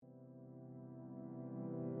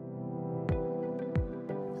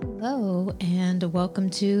Hello, and welcome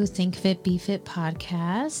to Think Fit, Be Fit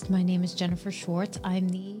podcast. My name is Jennifer Schwartz. I'm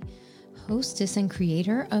the hostess and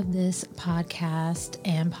creator of this podcast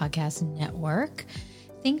and podcast network.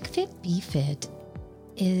 Think Fit, Be Fit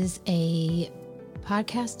is a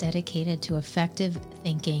podcast dedicated to effective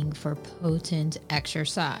thinking for potent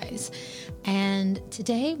exercise. And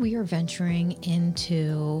today we are venturing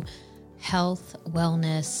into health,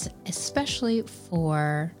 wellness, especially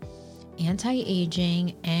for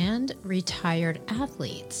anti-aging and retired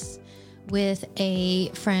athletes, with a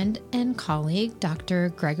friend and colleague, Dr.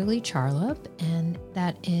 Gregory Charlop, and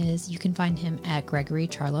that is, you can find him at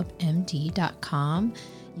gregorycharlopmd.com.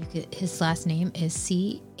 His last name is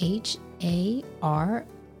Charlop.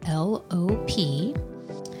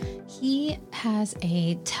 He has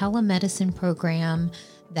a telemedicine program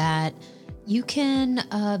that you can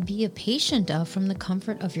be a patient of from the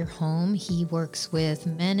comfort of your home. He works with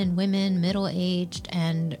men and women, middle-aged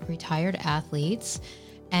and retired athletes,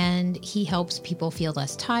 and he helps people feel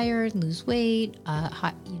less tired, lose weight,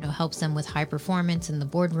 helps them with high performance in the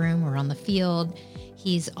boardroom or on the field.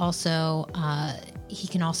 He can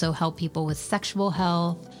also help people with sexual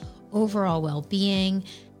health, overall well-being,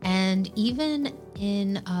 and even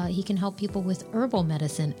he can help people with herbal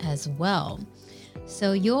medicine as well.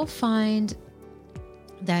 So you'll find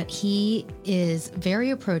that he is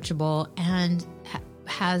very approachable and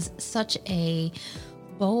has such a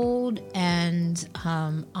bold and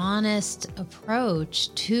honest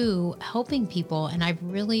approach to helping people. And I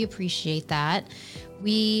really appreciate that.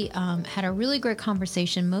 We had a really great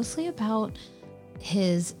conversation, mostly about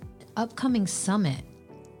his upcoming summit,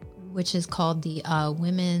 which is called the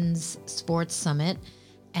Women's Sports Summit.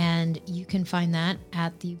 And you can find that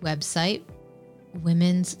at the website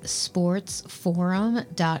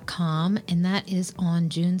womensportsforum.com, and that is on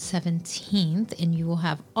June 17th, and you will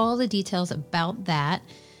have all the details about that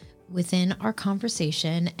within our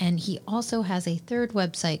conversation. And he also has a third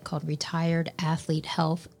website called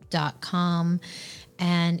retiredathletehealth.com,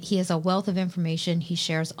 and he has a wealth of information. He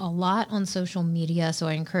shares a lot on social media, so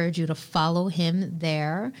I encourage you to follow him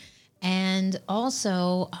there. And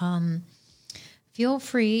also feel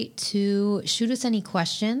free to shoot us any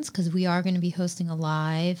questions, because we are going to be hosting a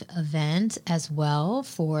live event as well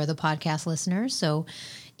for the podcast listeners. So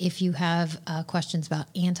if you have questions about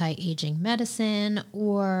anti-aging medicine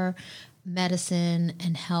or medicine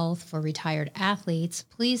and health for retired athletes,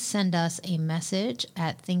 please send us a message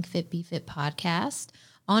at Think Fit Be Fit Podcast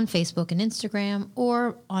on Facebook and Instagram,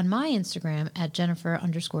 or on my Instagram at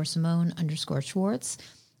Jennifer_Simone_Schwartz.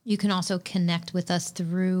 You can also connect with us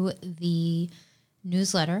through the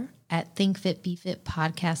newsletter at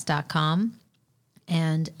thinkfitbefitpodcast.com.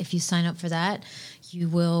 And if you sign up for that, you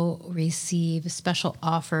will receive special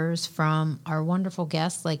offers from our wonderful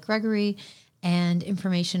guests like Gregory, and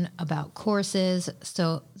information about courses,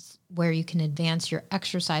 so where you can advance your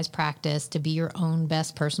exercise practice to be your own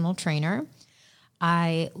best personal trainer.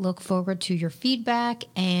 I look forward to your feedback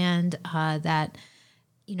and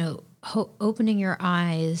opening your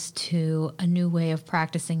eyes to a new way of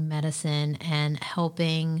practicing medicine and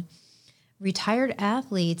helping retired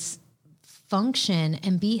athletes function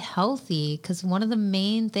and be healthy. Because one of the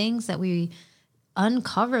main things that we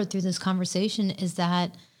uncovered through this conversation is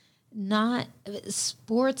that not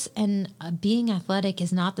sports and being athletic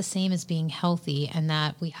is not the same as being healthy, and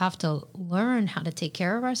that we have to learn how to take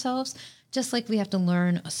care of ourselves, just like we have to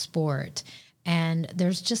learn a sport. And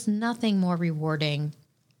there's just nothing more rewarding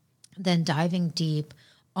than diving deep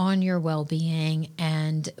on your well-being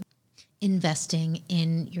and investing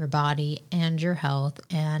in your body and your health,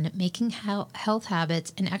 and making health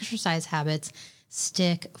habits and exercise habits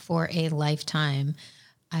stick for a lifetime.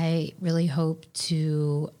 I really hope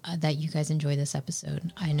that you guys enjoy this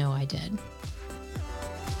episode. I know I did.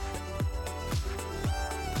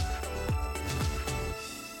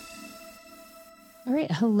 All right.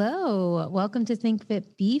 Hello. Welcome to Think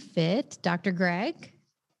Fit, Be Fit, Dr. Greg.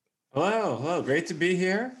 Hello. Great to be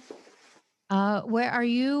here. Where are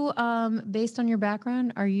you, based on your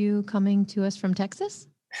background? Are you coming to us from Texas?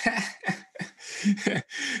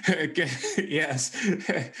 Yes,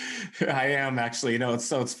 I am actually.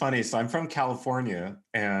 It's funny. So I'm from California,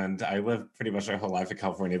 and I lived pretty much my whole life in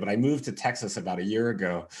California, but I moved to Texas about a year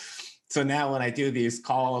ago. So now when I do these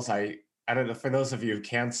calls, I don't know, for those of you who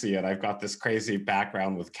can't see it, I've got this crazy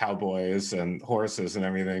background with cowboys and horses and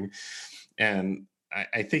everything. And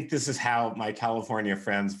I think this is how my California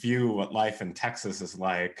friends view what life in Texas is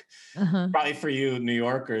like. Uh-huh. Probably for you New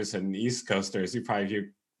Yorkers and East Coasters, you probably view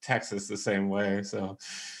Texas the same way. So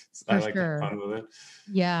I For like to have sure. fun with it.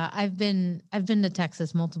 Yeah, I've been to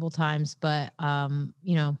Texas multiple times, but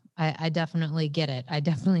I definitely get it. I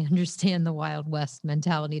definitely understand the Wild West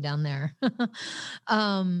mentality down there.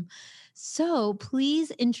 um, so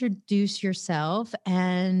please introduce yourself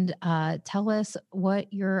and tell us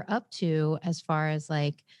what you're up to as far as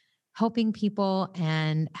like helping people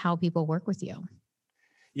and how people work with you.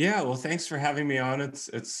 Yeah, well, thanks for having me on.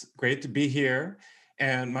 It's great to be here.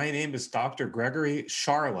 And my name is Dr. Gregory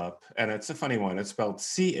Charlop, and it's a funny one. It's spelled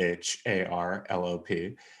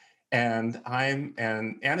Charlop. And I'm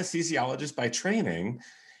an anesthesiologist by training,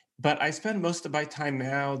 but I spend most of my time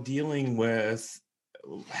now dealing with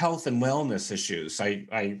health and wellness issues.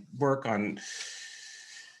 I work on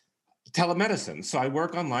telemedicine. So I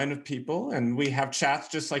work online with people and we have chats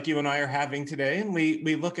just like you and I are having today. And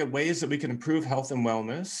we look at ways that we can improve health and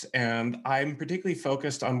wellness. And I'm particularly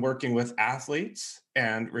focused on working with athletes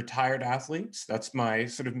and retired athletes. That's my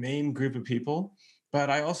sort of main group of people. But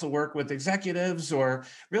I also work with executives or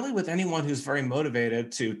really with anyone who's very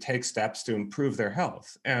motivated to take steps to improve their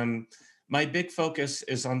health. And my big focus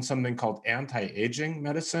is on something called anti-aging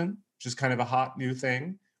medicine, which is kind of a hot new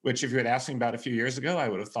thing, which if you had asked me about a few years ago, I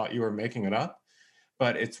would have thought you were making it up,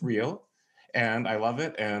 but it's real and I love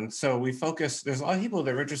it. And so we focus, there's a lot of people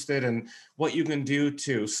that are interested in what you can do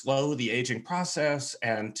to slow the aging process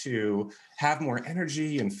and to have more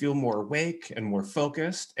energy and feel more awake and more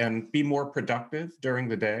focused and be more productive during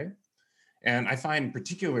the day. And I find in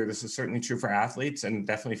particular, this is certainly true for athletes and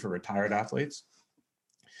definitely for retired athletes.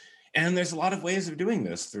 And there's a lot of ways of doing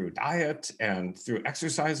this through diet and through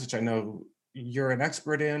exercise, which I know you're an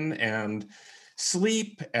expert in, and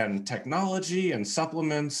sleep and technology and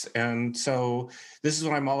supplements. And so this is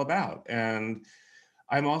what I'm all about. And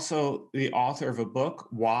I'm also the author of a book,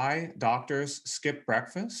 Why Doctors Skip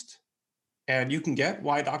Breakfast. And you can get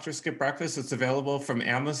Why Doctors Skip Breakfast. It's available from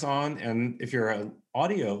Amazon. And if you're an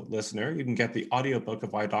audio listener, you can get the audiobook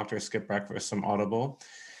of Why Doctors Skip Breakfast from Audible.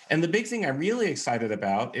 And the big thing I'm really excited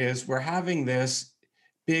about is we're having this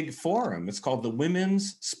big forum. It's called the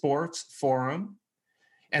Women's Sports Forum.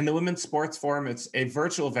 And the Women's Sports Forum, it's a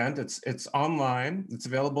virtual event. It's online. It's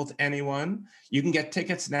available to anyone. You can get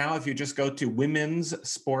tickets now if you just go to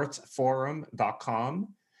womenssportsforum.com.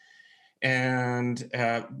 And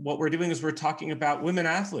what we're doing is we're talking about women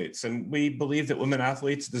athletes. And we believe that women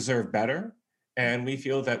athletes deserve better. And we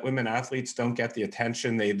feel that women athletes don't get the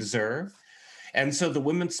attention they deserve. And so the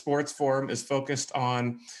Women's Sports Forum is focused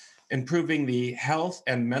on improving the health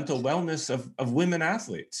and mental wellness of women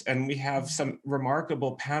athletes. And we have some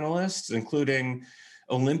remarkable panelists, including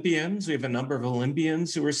Olympians. We have a number of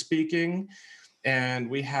Olympians who are speaking. And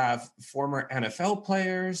we have former NFL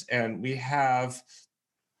players, and we have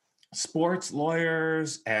sports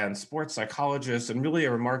lawyers and sports psychologists, and really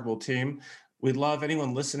a remarkable team. We'd love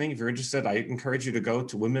anyone listening. If you're interested, I encourage you to go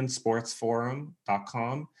to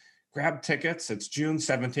womensportsforum.com. Grab tickets. It's June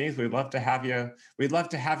 17th. We'd love to have you. We'd love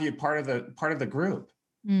to have you part of the group.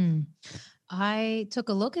 Mm. I took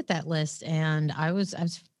a look at that list and I was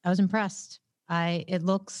impressed. It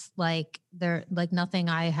looks like they're like nothing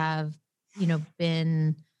I have,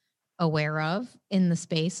 been aware of in the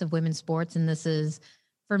space of women's sports. And this is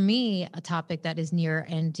for me a topic that is near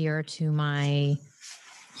and dear to my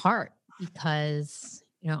heart because,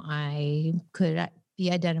 I could be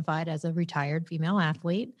identified as a retired female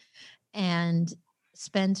athlete and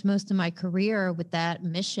spent most of my career with that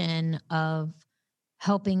mission of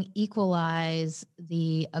helping equalize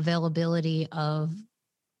the availability of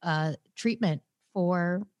treatment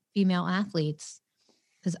for female athletes.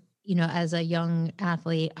 Because, as a young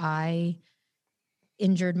athlete, I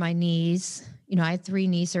injured my knees. I had 3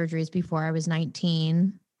 knee surgeries before I was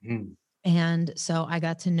 19. Mm. And so I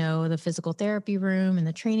got to know the physical therapy room and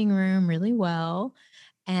the training room really well.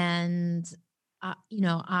 And,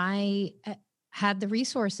 I had the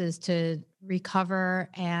resources to recover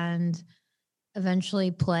and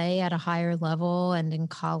eventually play at a higher level and in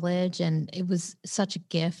college. And it was such a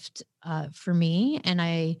gift for me. And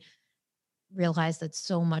I realized that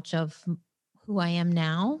so much of who I am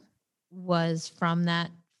now was from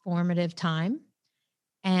that formative time.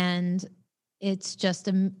 And it's just,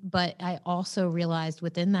 but I also realized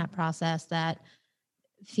within that process that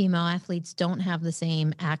female athletes don't have the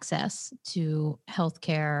same access to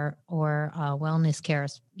healthcare or wellness care,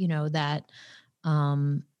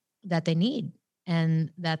 that they need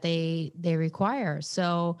and that they require.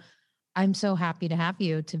 So I'm so happy to have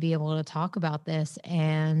you to be able to talk about this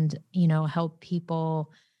and, help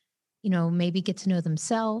people maybe get to know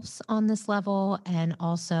themselves on this level, and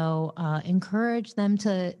also encourage them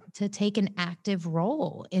to take an active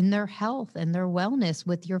role in their health and their wellness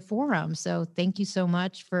with your forum. So thank you so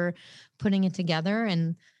much for putting it together,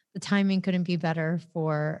 and the timing couldn't be better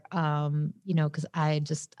for because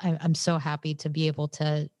I'm so happy to be able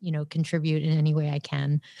to contribute in any way I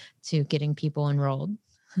can to getting people enrolled.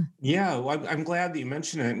 Yeah, well, I'm glad that you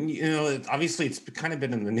mentioned it. And, obviously, it's kind of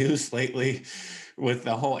been in the news lately with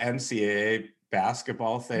the whole NCAA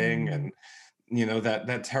basketball thing, Mm, and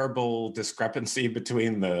that terrible discrepancy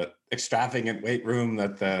between the extravagant weight room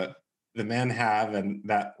that the men have, and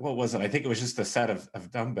that, what was it? I think it was just a set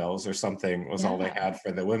of dumbbells or something was all they yeah. had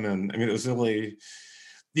for the women. I mean, it was really,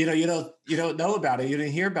 you don't know about it. You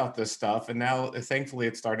didn't hear about this stuff, and now thankfully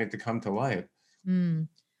it's starting to come to light. Mm.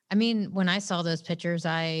 I mean, when I saw those pictures,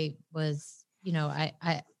 I was,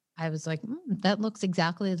 I was like, that looks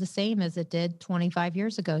exactly the same as it did 25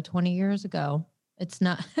 years ago, 20 years ago. It's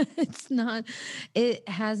not, it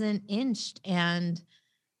hasn't inched. And,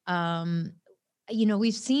 um,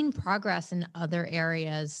 we've seen progress in other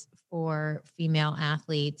areas for female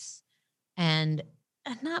athletes, and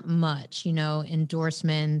not much,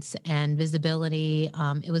 endorsements and visibility.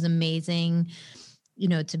 It was amazing,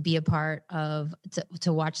 to be a part of,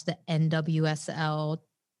 to watch the NWSL,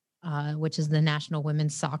 which is the National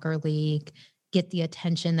Women's Soccer League, get the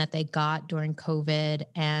attention that they got during COVID,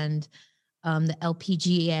 and the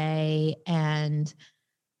LPGA, and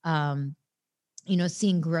um,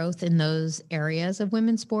 seeing growth in those areas of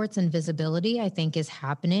women's sports and visibility, I think is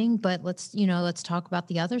happening. But let's talk about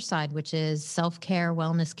the other side, which is self-care,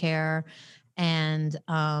 wellness care. And,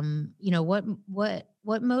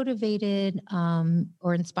 what motivated,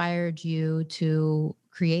 or inspired you to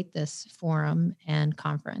create this forum and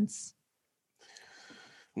conference?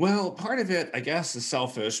 Well, part of it, I guess, is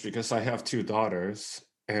selfish because I have two daughters.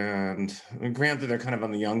 And granted, they're kind of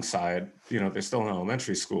on the young side. They're still in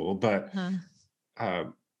elementary school, but Huh. uh,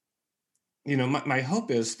 my hope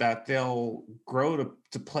is that they'll grow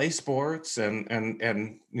to play sports, and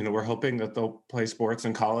we're hoping that they'll play sports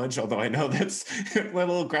in college. Although I know that's a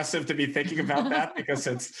little aggressive to be thinking about that because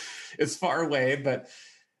it's far away. But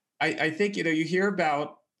I think you hear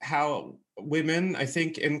about how women, I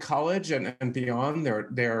think, in college and beyond,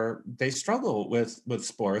 they struggle with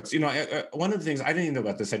sports. One of the things I didn't even know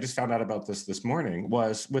about this, I just found out about this morning,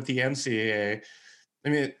 was with the NCAA. I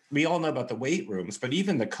mean, we all know about the weight rooms, but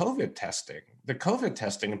even the COVID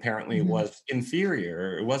testing apparently Mhm. was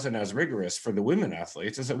inferior. It wasn't as rigorous for the women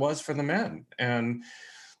athletes as it was for the men. And,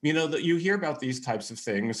 that you hear about these types of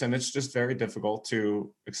things, and it's just very difficult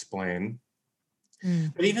to explain.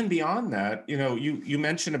 Mm. But even beyond that, you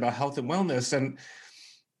mentioned about health and wellness. And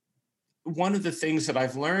one of the things that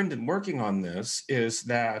I've learned in working on this is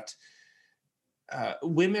that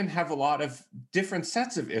women have a lot of different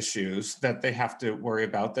sets of issues that they have to worry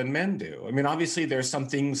about than men do. I mean, obviously, there's some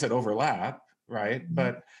things that overlap, right?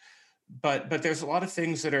 Mhm. But there's a lot of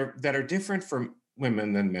things that are different for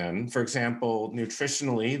women than men. For example,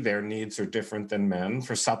 nutritionally, their needs are different than men.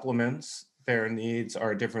 For supplements, their needs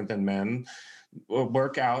are different than men.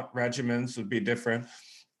 Workout regimens would be different.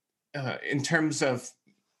 In terms of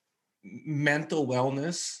mental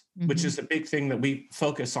wellness, which Mhm. is a big thing that we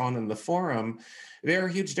focus on in the forum, there are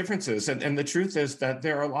huge differences. And the truth is that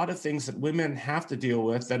there are a lot of things that women have to deal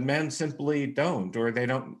with that men simply don't, or they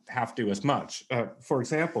don't have to as much. For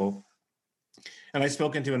example, and I've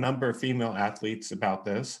spoken to a number of female athletes about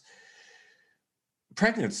this,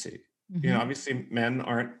 pregnancy. Mhm. Obviously, men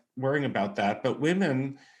aren't worrying about that, but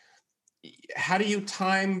women, how do you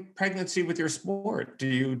time pregnancy with your sport? Do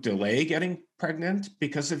you delay getting pregnant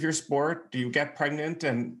because of your sport? Do you get pregnant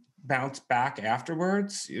and bounce back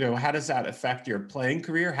afterwards? How does that affect your playing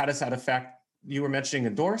career? How does that affect, you were mentioning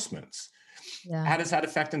endorsements? Yeah. How does that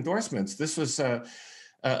affect endorsements? This was a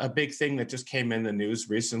big thing that just came in the news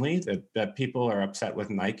recently, that people are upset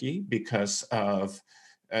with Nike because of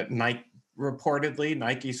Nike. Reportedly,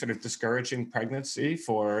 Nike sort of discouraging pregnancy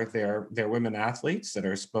for their women athletes that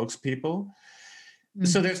are spokespeople.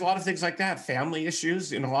 So Mhm. there's a lot of things like that, family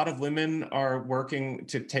issues, and a lot of women are working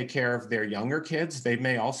to take care of their younger kids.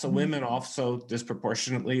 Mhm. Women also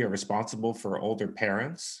disproportionately are responsible for older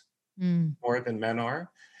parents Mm. more than men are.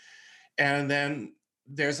 And then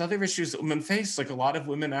there's other issues that women face, like a lot of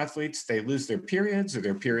women athletes, they lose their periods, or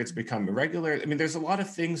their periods become irregular. I mean, there's a lot of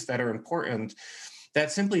things that are important that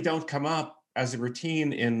simply don't come up as a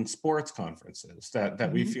routine in sports conferences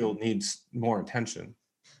that we Mhm. feel needs more attention.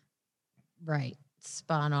 Right.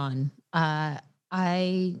 Spot on. I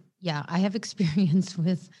have experience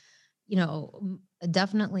with,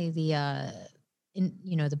 definitely in,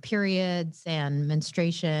 the periods and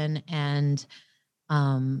menstruation. And,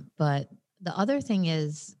 but the other thing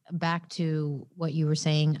is back to what you were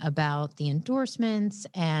saying about the endorsements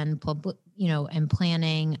and public, and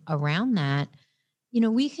planning around that.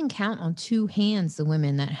 We can count on two hands the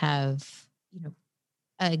women that have,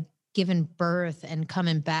 uh, given birth and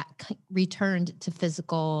coming back, returned to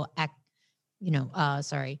physical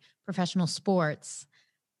professional sports.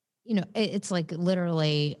 It's like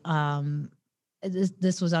literally,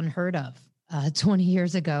 this was unheard of 20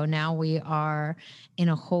 years ago. Now we are in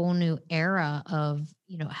a whole new era of,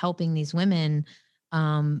 helping these women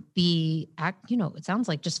it sounds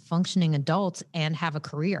like just functioning adults and have a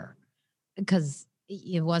career, because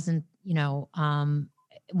it wasn't,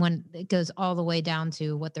 when it goes all the way down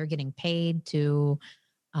to what they're getting paid to,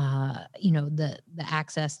 the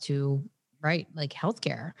access to, right, like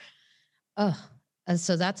healthcare.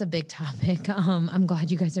 So that's a big topic. I'm glad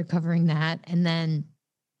you guys are covering that. And then,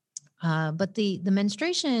 but the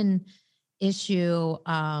menstruation issue,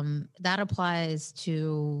 that applies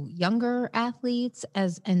to younger athletes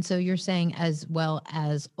and so you're saying as well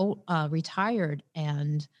as retired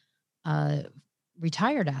and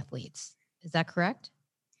retired athletes. Is that correct?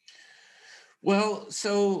 Well,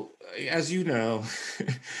 so as you know,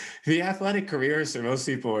 the athletic careers for most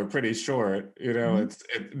people are pretty short.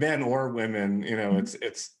 Mm-hmm. Men or women. Mm-hmm.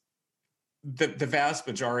 It's the vast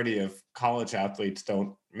majority of college athletes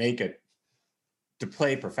don't make it to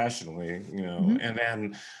play professionally. Mm-hmm. And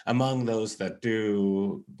then among those that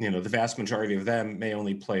do, the vast majority of them may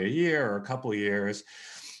only play a year or a couple years.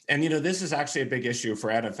 And this is actually a big issue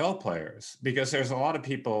for NFL players, because there's a lot of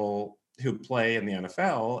people who play in the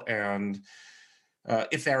NFL, and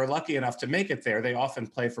if they're lucky enough to make it there, they often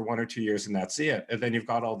play for 1 or 2 years and that's it. And then you've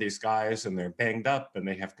got all these guys and they're banged up and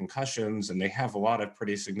they have concussions and they have a lot of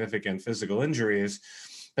pretty significant physical injuries,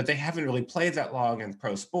 but they haven't really played that long in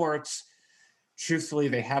pro sports. Truthfully,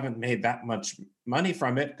 they haven't made that much money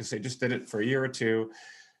from it because they just did it for a year or two.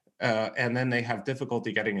 And then they have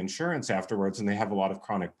difficulty getting insurance afterwards and they have a lot of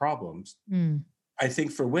chronic problems. Mm. I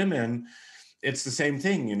think for women, it's the same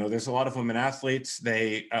thing. There's a lot of women athletes.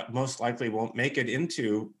 They most likely won't make it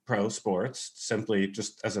into pro sports simply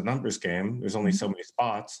just as a numbers game. There's only so many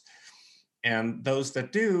spots. And those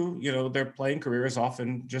that do, their playing career is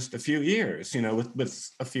often just a few years,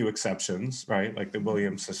 with a few exceptions, right? Like the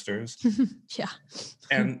Williams sisters. Yeah.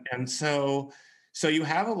 And so you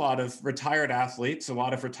have a lot of retired athletes, a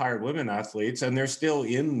lot of retired women athletes, and they're still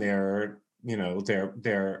in their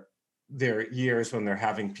years when they're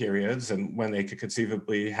having periods and when they could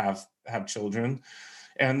conceivably have children.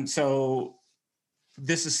 And so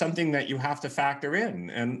this is something that you have to factor in.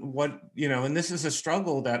 And and this is a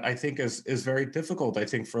struggle that I think is very difficult, I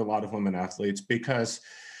think, for a lot of women athletes, because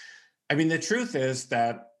the truth is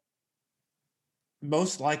that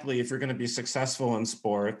most likely, if you're going to be successful in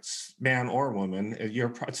sports, man or woman,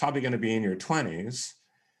 it's probably going to be in your 20s.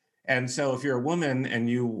 And so if you're a woman and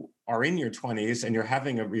you are in your 20s and you're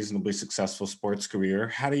having a reasonably successful sports career,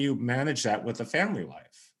 how do you manage that with a family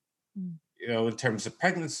life? Mm. In terms of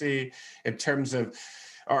pregnancy, in terms of,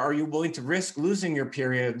 are you willing to risk losing your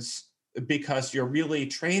periods because you're really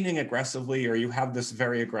training aggressively, or you have this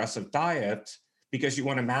very aggressive diet because you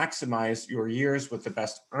want to maximize your years with the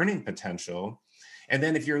best earning potential? And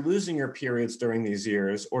then if you're losing your periods during these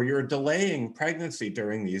years, or you're delaying pregnancy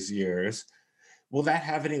during these years, will that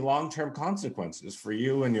have any long-term consequences for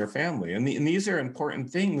you and your family? And these are important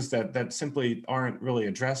things that simply aren't really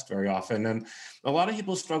addressed very often. And a lot of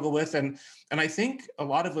people struggle with, and I think a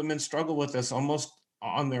lot of women struggle with this almost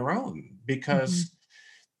on their own, because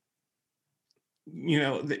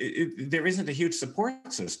there isn't a huge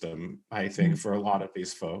support system, I think, for a lot of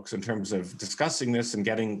these folks in terms of discussing this and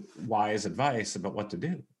getting wise advice about what to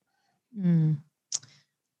do. Mm.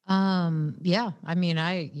 Yeah.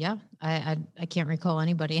 I can't recall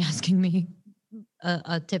anybody asking me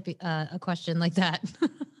a question like that.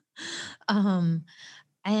 And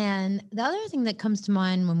the other thing that comes to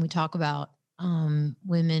mind when we talk about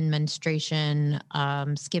women menstruation,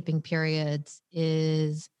 skipping periods,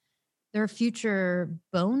 is their future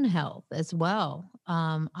bone health as well.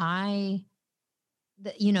 And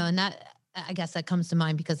that, I guess that comes to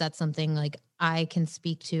mind because that's something like I can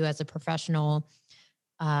speak to as a professional.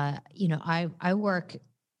 I work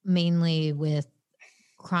mainly with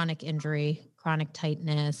chronic injury, chronic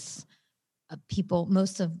tightness.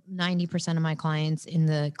 Most of 90% of my clients in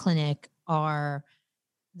the clinic are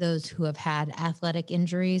those who have had athletic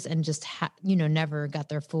injuries and just, never got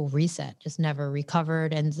their full reset, just never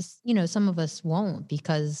recovered. And just, some of us won't,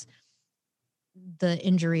 because the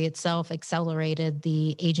injury itself accelerated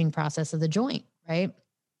the aging process of the joint. Right.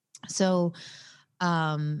 So,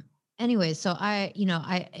 Um, anyway, so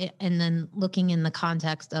and then looking in the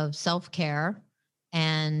context of self care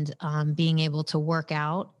and being able to work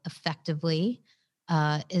out effectively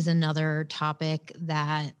is another topic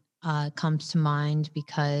that comes to mind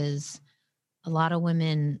because a lot of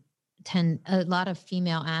a lot of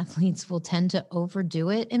female athletes will tend to overdo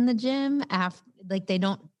it in the gym after, like they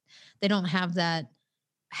don't have that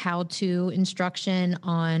how to instruction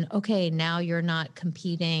on, okay, now you're not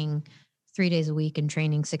competing 3 days a week and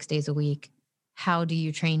training 6 days a week. How do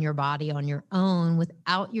you train your body on your own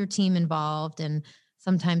without your team involved? And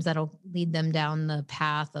sometimes that'll lead them down the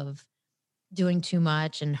path of doing too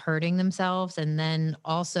much and hurting themselves, and then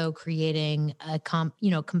also creating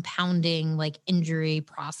compounding like injury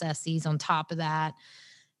processes on top of that.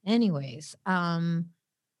 Anyways,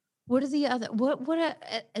 what are the other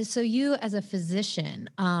so you as a physician,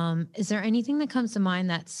 is there anything that comes to mind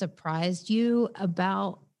that surprised you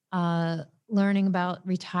about learning about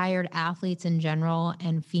retired athletes in general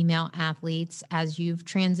and female athletes as you've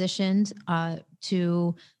transitioned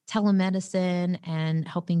to telemedicine and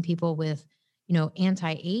helping people with,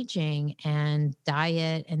 anti-aging and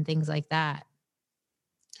diet and things like that?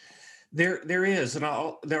 There is,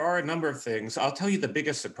 and there are a number of things. I'll tell you the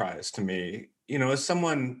biggest surprise to me. As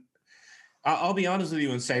someone, I'll be honest with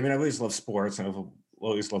you and say, I mean, I always love sports and I've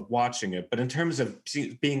always loved watching it. But in terms of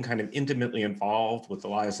being kind of intimately involved with the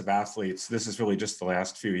lives of athletes, this is really just the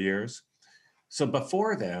last few years. So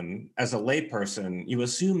before then, as a layperson, you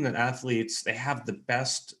assume that athletes, they have the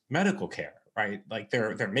best medical care, right? Like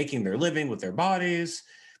they're making their living with their bodies.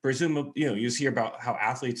 Presumably, you hear about how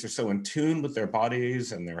athletes are so in tune with their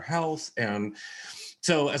bodies and their health. And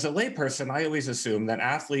so as a layperson, I always assumed that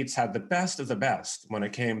athletes had the best of the best when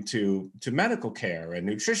it came to medical care and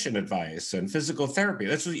nutrition advice and physical therapy.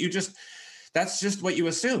 That's just what you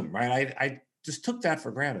assume, right? I just took that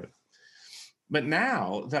for granted. But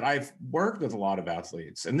now that I've worked with a lot of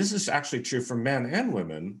athletes, and this is actually true for men and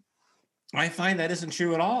women, I find that isn't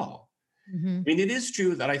true at all. Mm-hmm. I mean, it is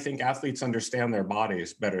true that I think athletes understand their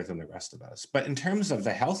bodies better than the rest of us. But in terms of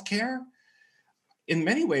the healthcare, in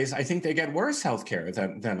many ways, I think they get worse healthcare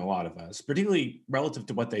than a lot of us, particularly relative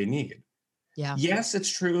to what they need. Yeah. Yes,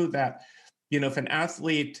 it's true that, if an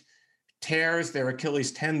athlete tears their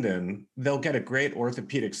Achilles tendon, they'll get a great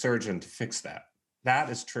orthopedic surgeon to fix that. That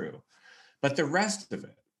is true. But the rest of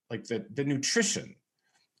it, like the nutrition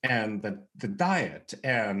and the diet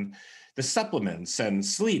and the supplements and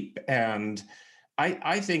sleep, and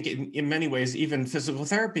I think in many ways, even physical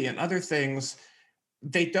therapy and other things,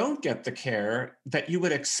 they don't get the care that you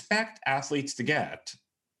would expect athletes to get.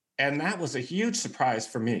 And that was a huge surprise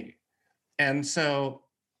for me. And so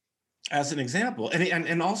as an example,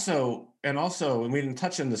 and also, and we didn't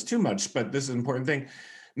touch on this too much, but this is an important thing,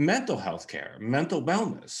 mental health care, mental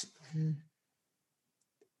wellness. Mm-hmm.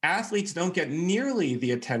 Athletes don't get nearly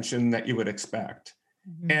the attention that you would expect.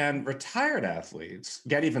 Mm-hmm. And retired athletes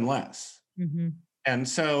get even less. Mm-hmm. And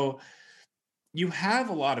so you have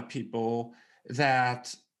a lot of people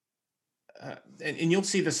that, and you'll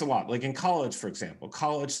see this a lot, like in college, for example,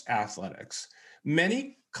 college athletics.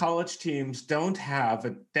 Many college teams don't have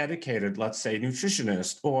a dedicated, let's say,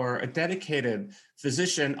 nutritionist or a dedicated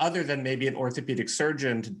physician other than maybe an orthopedic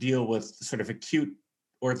surgeon to deal with sort of acute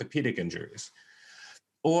orthopedic injuries.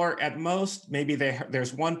 Or at most, maybe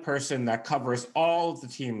there's one person that covers all of the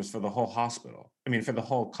teams for the whole hospital. I mean, for the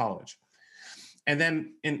whole college. And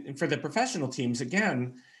then for the professional teams,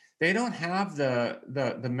 again, they don't have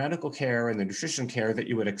the medical care and the nutrition care that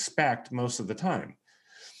you would expect most of the time.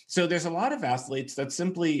 So there's a lot of athletes that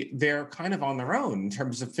simply, they're kind of on their own in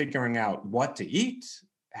terms of figuring out what to eat,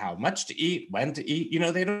 how much to eat, when to eat.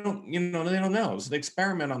 They don't know. So they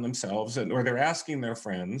experiment on themselves, or they're asking their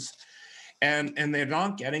friends. And they're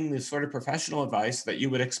not getting the sort of professional advice that you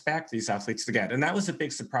would expect these athletes to get. And that was a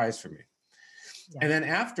big surprise for me. Yeah. And then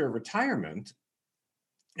after retirement,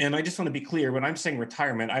 and I just want to be clear, when I'm saying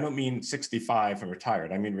retirement, I don't mean 65 and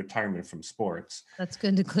retired. I mean retirement from sports. That's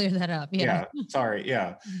good to clear that up. Yeah. Sorry.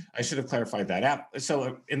 Yeah. I should have clarified that.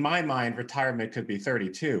 So in my mind, retirement could be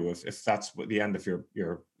 32 if that's what the end of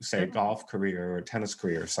your say, golf career or tennis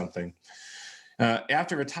career or something.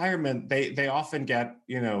 After retirement, they often get,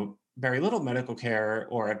 very little medical care,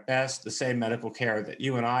 or at best the same medical care that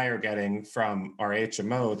you and I are getting from our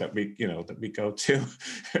HMO that we go to.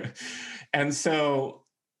 And so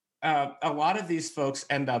a lot of these folks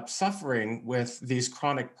end up suffering with these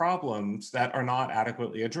chronic problems that are not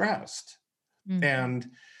adequately addressed. Mm-hmm. And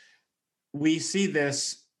we see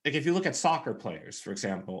this, like if you look at soccer players, for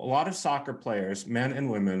example, a lot of soccer players, men and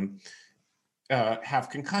women, have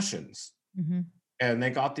concussions. Mm-hmm. and they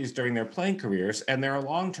got these during their playing careers, and there are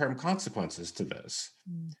long-term consequences to this.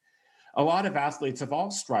 A lot of athletes of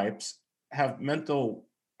all stripes have mental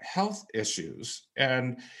health issues.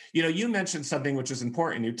 And, you mentioned something which is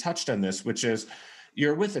important. You touched on this, which is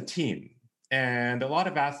you're with a team. And a lot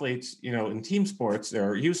of athletes, in team sports,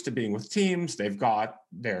 they're used to being with teams. They've got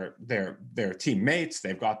their teammates,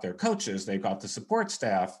 they've got their coaches, they've got the support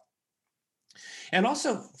staff. And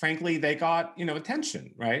also, frankly, they got,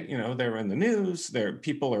 attention, right? They're in the news,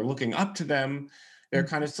 people are looking up to them, they're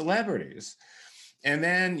kind of celebrities. And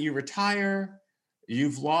then you retire,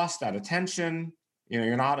 you've lost that attention.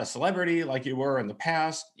 You're not a celebrity like you were in the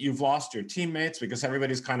past. You've lost your teammates because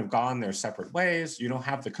everybody's kind of gone their separate ways. You don't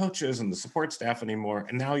have the coaches and the support staff anymore,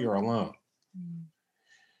 and now you're alone.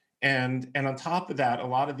 And on top of that, a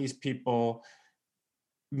lot of these people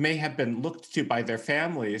may have been looked to by their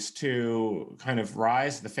families to kind of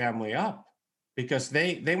rise the family up, because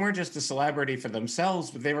they weren't just a celebrity for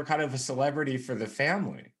themselves, but they were kind of a celebrity for the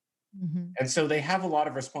family. And so they have a lot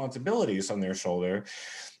of responsibilities on their shoulder.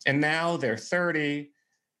 And now they're 30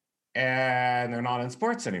 and they're not in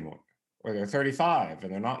sports anymore, or they're 35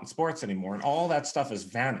 and they're not in sports anymore. And all that stuff has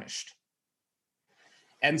vanished.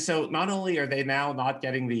 And so not only are they now not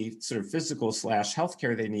getting the sort of physical /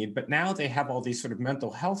 healthcare they need, but now they have all these sort of mental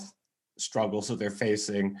health struggles that they're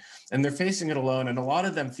facing, and they're facing it alone. And a lot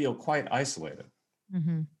of them feel quite isolated.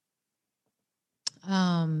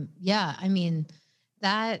 Yeah, I mean,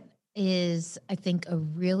 that is, I think, a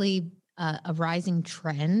really a rising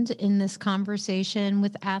trend in this conversation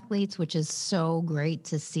with athletes, which is so great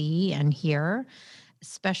to see and hear,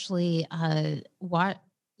 especially I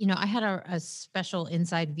had a special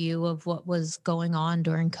inside view of what was going on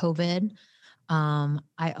during COVID.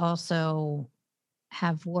 I also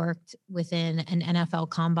have worked within an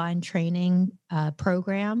NFL combine training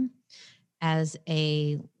program as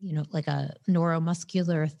a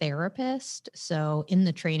neuromuscular therapist. So in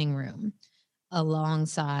the training room,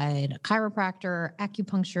 alongside a chiropractor,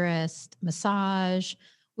 acupuncturist, massage,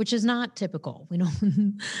 which is not typical. We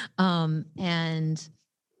don't, and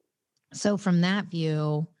so from that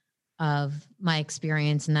view of my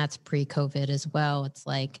experience, and that's pre-COVID as well, it's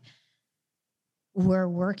like we're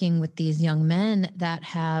working with these young men that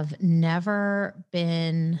have never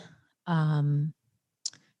been,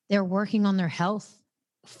 they're working on their health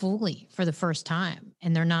fully for the first time,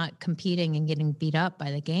 and they're not competing and getting beat up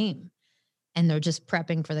by the game. And they're just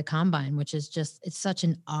prepping for the combine, which is it's such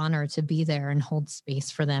an honor to be there and hold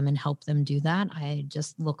space for them and help them do that. I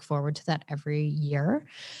just look forward to that every year.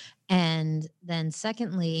 And then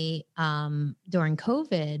secondly, during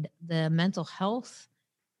COVID, the mental health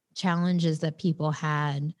challenges that people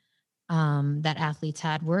had, that athletes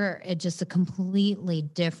had, were just a completely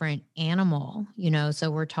different animal,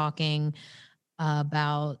 so we're talking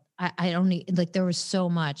about, I don't need, like, there was so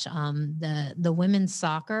much, the women's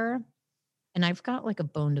soccer. And I've got like a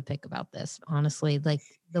bone to pick about this, honestly. Like,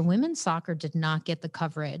 the women's soccer did not get the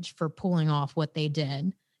coverage for pulling off what they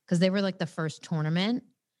did, because they were like the first tournament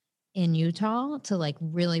in Utah to like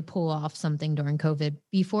really pull off something during COVID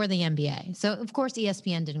before the NBA. So of course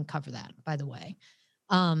ESPN didn't cover that, by the way.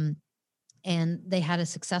 And they had a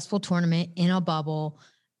successful tournament in a bubble,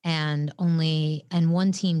 and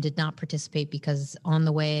one team did not participate because on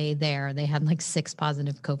the way there, they had like 6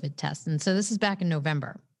 positive COVID tests. And so this is back in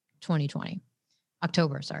November 2020,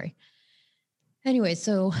 October, sorry. Anyway,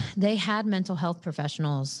 so they had mental health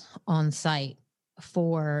professionals on site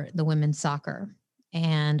for the women's soccer.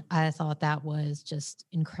 And I thought that was just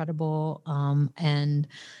incredible, and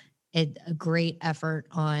a great effort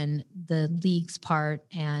on the league's part.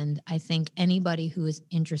 And I think anybody who is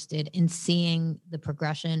interested in seeing the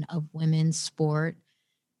progression of women's sport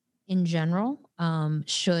in general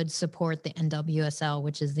should support the NWSL,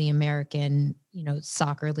 which is the American,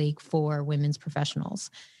 soccer league for women's professionals.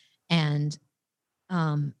 And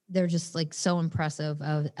they're just like so impressive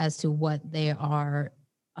as to what they are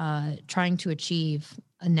trying to achieve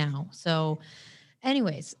now. So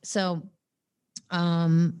anyways,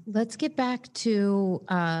 let's get back to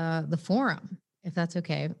the forum, if that's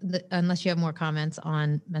okay, unless you have more comments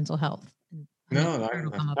on mental health. No,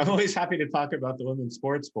 I'm always happy to talk about the Women's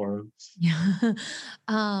Sports Forum. Yeah.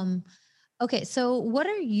 Okay, so what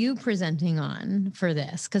are you presenting on for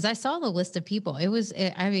this? Because I saw the list of people. I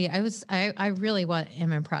really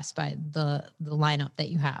am impressed by the lineup that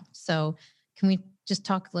you have. So can we just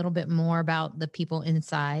talk a little bit more about the people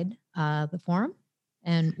inside the forum,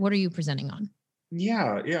 and what are you presenting on?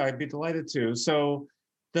 Yeah, I'd be delighted to. So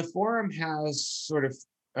the forum has sort of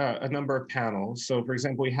a number of panels. So for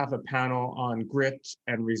example, we have a panel on grit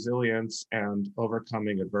and resilience and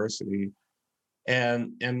overcoming adversity.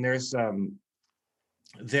 And there's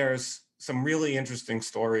there's some really interesting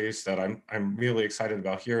stories that I'm really excited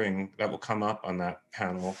about hearing that will come up on that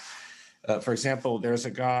panel. For example, there's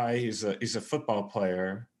a guy, he's a football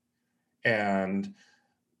player, and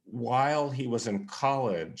while he was in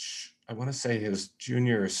college, I want to say his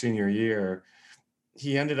junior or senior year,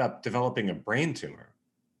 he ended up developing a brain tumor.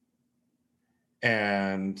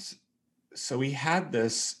 And so he had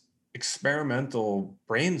this experimental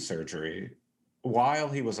brain surgery while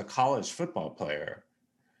he was a college football player.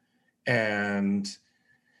 And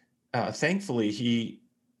thankfully, he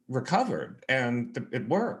recovered and it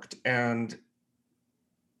worked. And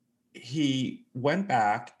he went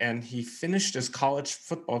back and he finished his college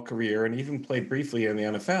football career and even played briefly in the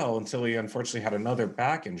NFL until he unfortunately had another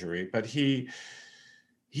back injury. But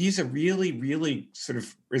he's a really, really sort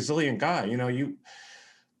of resilient guy.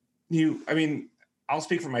 I mean, I'll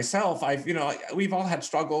speak for myself. We've all had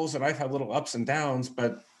struggles and I've had little ups and downs,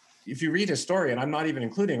 but if you read his story, and I'm not even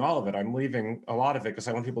including all of it, I'm leaving a lot of it because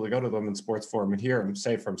I want people to go to the Women's Sports Forum and hear him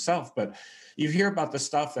say for himself. But you hear about the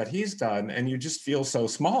stuff that he's done and you just feel so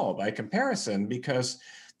small by comparison because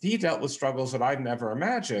he dealt with struggles that I've never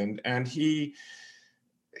imagined. And he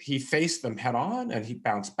faced them head on and he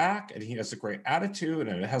bounced back and he has a great attitude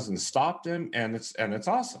and it hasn't stopped him. And it's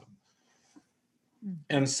awesome. Mm.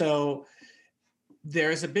 And so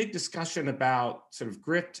there's a big discussion about sort of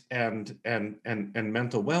grit and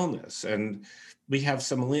mental wellness. And we have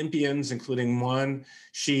some Olympians, including one,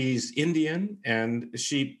 she's Indian, and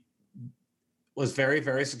she was very,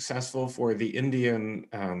 very successful for the Indian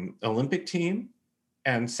Olympic team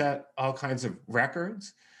and set all kinds of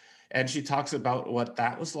records. And she talks about what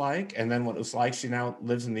that was like, and then what it was like. She now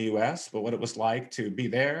lives in the US, but what it was like to be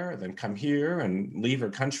there, then come here and leave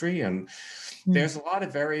her country. And there's a lot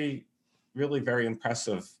of really very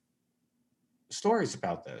impressive stories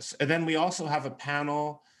about this. And then we also have a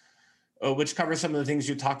panel which covers some of the things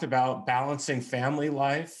you talked about, balancing family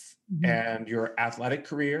life and your athletic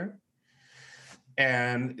career.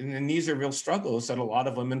 And these are real struggles that a lot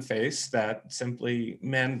of women face that simply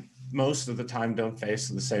men most of the time don't face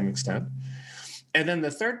to the same extent. And then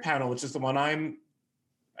the third panel, which is the one I'm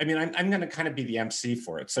going to kind of be the MC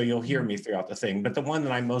for it. So you'll hear me throughout the thing. But the one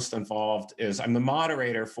that I'm most involved is I'm the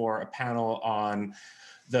moderator for a panel on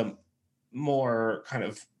the more kind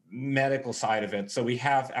of medical side of it. So we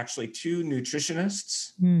have actually 2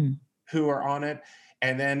 nutritionists who are on it,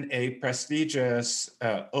 and then a prestigious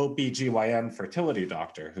OBGYN fertility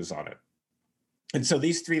doctor who's on it. And so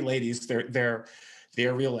these 3 ladies, they're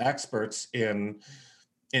real experts in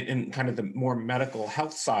kind of the more medical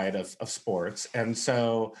health side of sports. And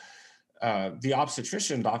so the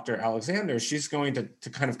obstetrician, Dr. Alexander, she's going to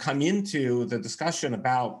kind of come into the discussion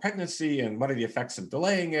about pregnancy and what are the effects of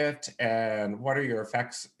delaying it and what are your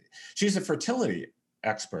effects. She's a fertility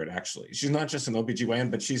expert, actually. She's not just an OBGYN,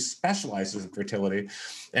 but she specializes in fertility.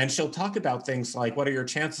 And she'll talk about things like what are your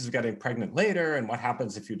chances of getting pregnant later and what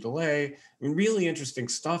happens if you delay. Really interesting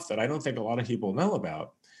stuff that I don't think a lot of people know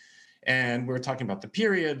about. And we're talking about the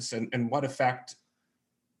periods and what effect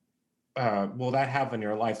will that have on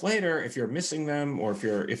your life later if you're missing them or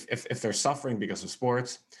if they're suffering because of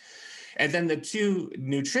sports. And then the 2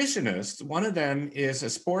 nutritionists, one of them is a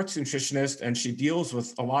sports nutritionist, and she deals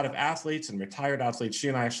with a lot of athletes and retired athletes. She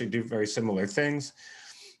and I actually do very similar things,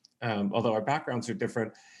 although our backgrounds are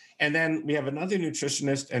different. And then we have another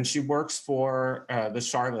nutritionist, and she works for the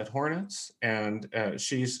Charlotte Hornets, and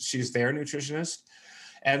she's their nutritionist.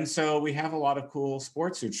 And so we have a lot of cool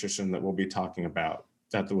sports nutrition that we'll be talking about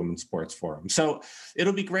at the Women's Sports Forum. So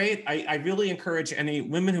it'll be great. I really encourage any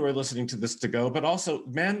women who are listening to this to go, but also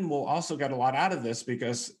men will also get a lot out of this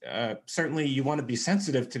because certainly you want to be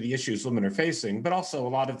sensitive to the issues women are facing, but also a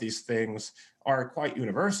lot of these things are quite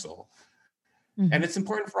universal. And it's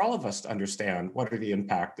important for all of us to understand what are the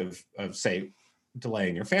impact of say,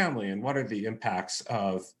 delaying your family and what are the impacts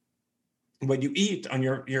of what you eat on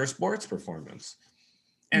your sports performance.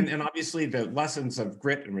 And obviously the lessons of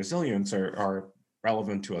grit and resilience are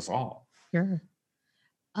relevant to us all. Sure.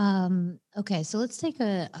 Okay, so let's take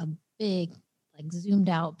a big, like zoomed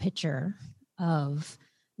out picture of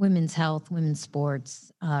women's health, women's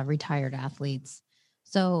sports, retired athletes.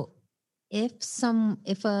 So if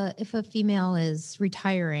a female is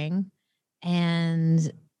retiring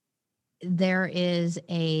and there is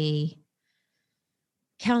a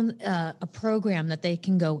program that they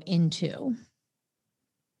can go into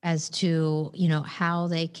as to, how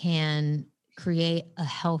they can create a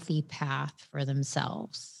healthy path for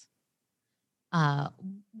themselves.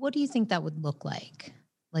 What do you think that would look like?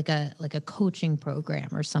 Like a coaching program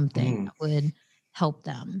or something that would help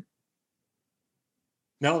them?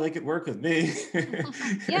 No, they could work with me.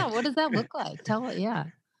 Yeah, what does that look like? Yeah.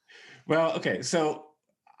 Well, okay, so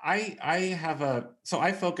I have so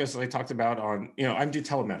I focus, like I talked about, on, I do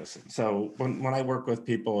telemedicine. So when I work with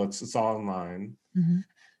people, it's all online. Mhm.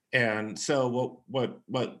 And so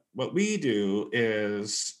what we do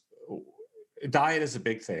is, diet is a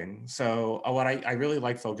big thing. So what I really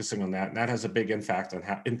like focusing on that, and that has a big impact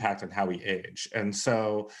on how we age. And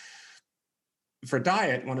so for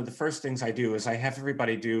diet, one of the first things I do is I have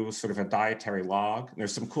everybody do sort of a dietary log.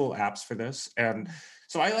 There's some cool apps for this. And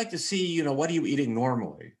so I like to see, what are you eating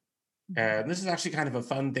normally? Mhm. And this is actually kind of a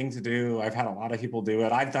fun thing to do. I've had a lot of people do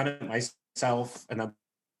it. I've done it myself a number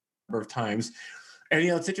of times. And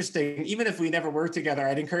it's interesting. Even if we never work together,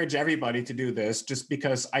 I'd encourage everybody to do this, just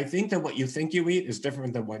because I think that what you think you eat is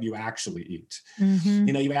different than what you actually eat.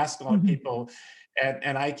 Mhm. You ask a lot of Mhm. people,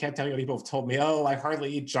 and I can't tell you, people have told me, oh, I hardly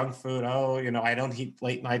eat junk food. Oh, I don't eat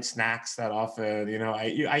late night snacks that often.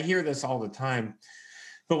 I hear this all the time.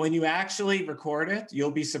 But when you actually record it,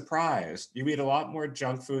 you'll be surprised. You eat a lot more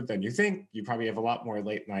junk food than you think. You probably have a lot more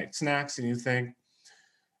late night snacks than you think.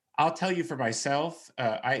 I'll tell you, for myself,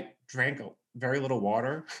 I drank very little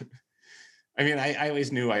water. I mean, I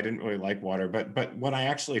always knew I didn't really like water, but when I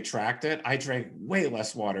actually tracked it, I drank way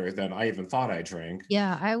less water than I even thought I drank.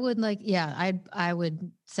 Yeah, I would I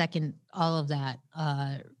would second all of that.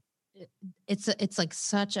 It it's like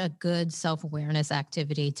such a good self-awareness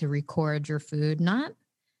activity to record your food. Not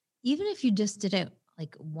even if you just did it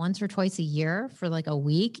like once or twice a year for like a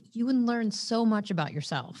week, you would learn so much about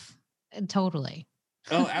yourself. Totally.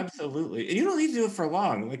 Oh, absolutely. And you don't need to do it for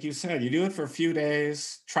long. Like you said, you do it for a few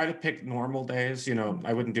days. Try to pick normal days.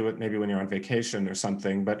 I wouldn't do it maybe when you're on vacation or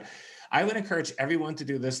something, but I would encourage everyone to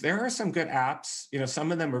do this. There are some good apps,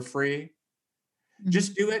 some of them are free. Mhm.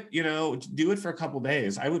 Just do it, do it for a couple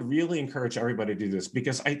days. I would really encourage everybody to do this,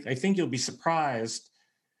 because I think you'll be surprised.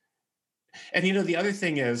 And the other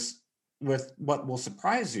thing is, with what will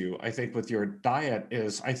surprise you, I think, with your diet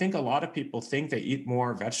is, I think a lot of people think they eat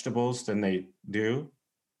more vegetables than they do.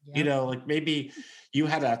 Yep. Like maybe you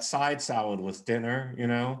had that side salad with dinner,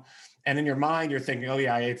 and in your mind you're thinking, oh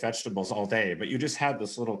yeah, I ate vegetables all day, but you just had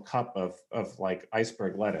this little cup of like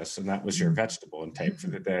iceberg lettuce, and that was your Mhm. vegetable intake for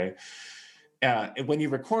the day. And when you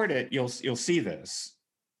record it, you'll see this,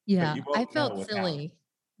 but Yeah, you I won't know felt without. silly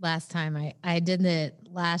last time. I did it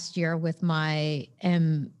last year with my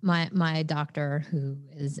doctor, who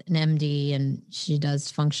is an MD, and she does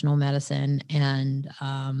functional medicine, and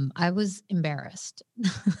I was embarrassed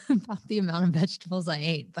about the amount of vegetables I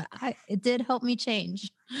ate, but I it did help me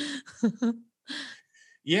change.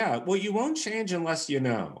 Yeah, well, you won't change unless you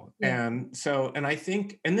know. Yeah. And so, and I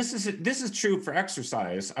think, and this is true for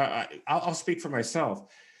exercise. I'll speak for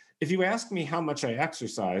myself. If you ask me how much I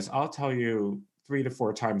exercise, I'll tell you 3 to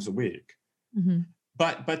 4 times a week. Mhm.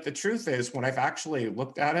 But the truth is, when I've actually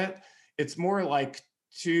looked at it, it's more like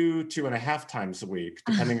 2.5 times a week,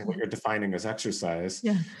 depending on what you're defining as exercise.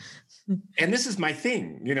 Yeah. And this is my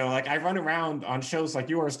thing, like I run around on shows like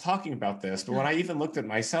yours talking about this, but when I even looked at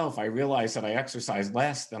myself, I realized that I exercise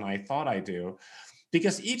less than I thought I do,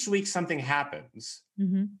 because each week something happens.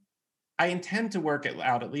 Mhm. I intend to work it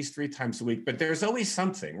out at least 3 times a week, but there's always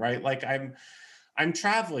something, right? Like I'm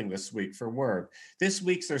traveling this week for work. This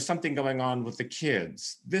week there's something going on with the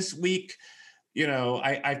kids. This week,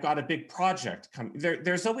 I've got a big project coming.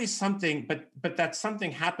 There's always something, but that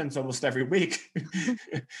something happens almost every week,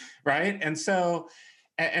 right? And so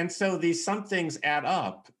these somethings add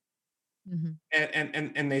up, Mhm.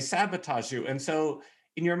 and they sabotage you. And so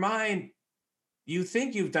in your mind, you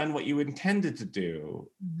think you've done what you intended to do,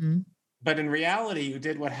 Mhm. but in reality, you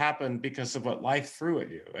did what happened because of what life threw at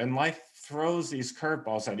you. And life throws these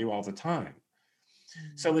curveballs at you all the time.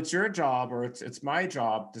 So Mhm. it's your job, or it's my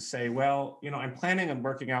job, to say, well, I'm planning on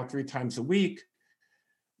working out 3 times a week,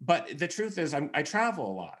 but the truth is, I travel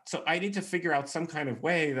a lot, so I need to figure out some kind of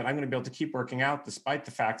way that I'm going to be able to keep working out despite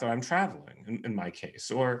the fact that I'm traveling. In my case,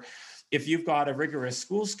 or if you've got a rigorous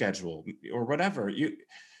school schedule or whatever,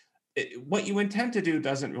 what you intend to do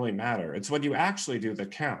doesn't really matter. It's what you actually do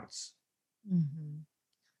that counts. Mhm.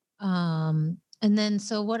 And then,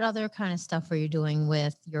 so what other kind of stuff are you doing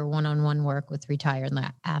with your one-on-one work with retired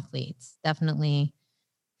athletes? Definitely,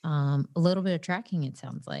 a little bit of tracking, it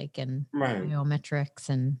sounds like, and Right. biometrics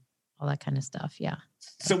and all that kind of stuff. Yeah.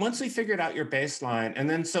 So once we figured out your baseline, and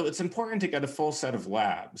then so it's important to get a full set of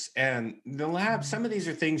labs. And the labs, Mhm. some of these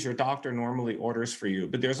are things your doctor normally orders for you,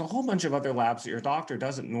 but there's a whole bunch of other labs that your doctor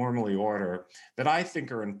doesn't normally order that I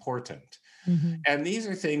think are important. Mhm. And these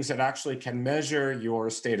are things that actually can measure your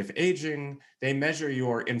state of aging. They measure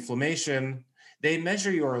your inflammation. They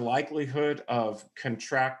measure your likelihood of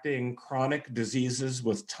contracting chronic diseases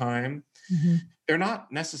with time. Mm-hmm. They're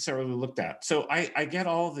not necessarily looked at. So I get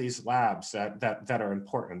all of these labs that are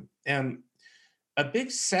important. And a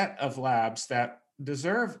big set of labs that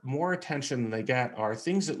deserve more attention than they get are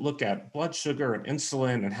things that look at blood sugar and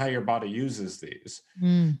insulin and how your body uses these.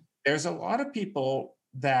 Mm. There's a lot of people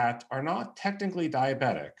that are not technically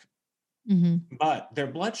diabetic, Mm-hmm. but their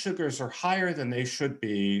blood sugars are higher than they should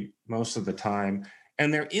be most of the time.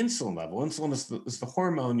 And their insulin level, insulin is the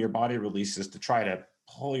hormone your body releases to try to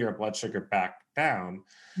pull your blood sugar back down.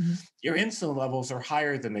 Mm-hmm. Your insulin levels are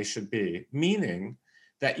higher than they should be, meaning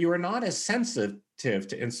that you are not as sensitive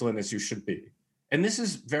to insulin as you should be. And this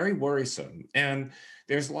is very worrisome. And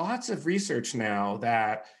there's lots of research now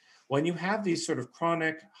that when you have these sort of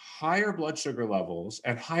chronic higher blood sugar levels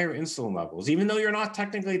and higher insulin levels, even though you're not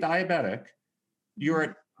technically diabetic, you're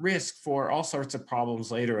at risk for all sorts of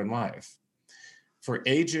problems later in life. For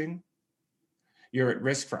aging, you're at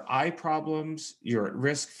risk for eye problems, you're at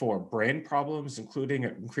risk for brain problems, including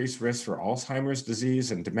an increased risk for Alzheimer's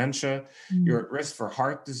disease and dementia, you're at risk for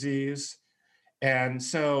heart disease. And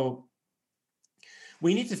so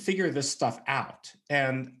we need to figure this stuff out.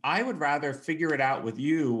 And I would rather figure it out with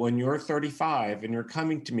you when you're 35 and you're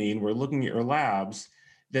coming to me and we're looking at your labs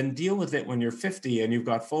than deal with it when you're 50 and you've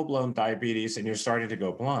got full-blown diabetes and you're starting to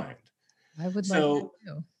go blind. I would like So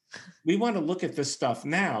that too. we want to look at this stuff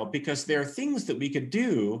now because there are things that we could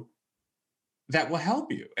do that will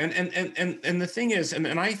help you. And the thing is, and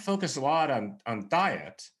I focus a lot on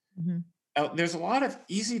diet. Mm-hmm. There's a lot of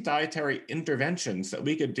easy dietary interventions that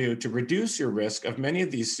we could do to reduce your risk of many of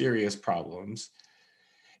these serious problems.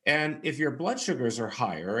 And if your blood sugars are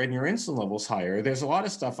higher and your insulin levels higher, there's a lot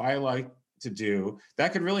of stuff I like to do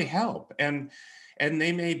that could really help. And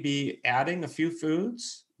they may be adding a few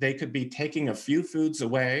foods. They could be taking a few foods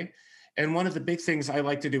away. And one of the big things I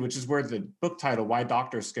like to do, which is where the book title, Why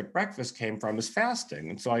Doctors Skip Breakfast, came from, is fasting.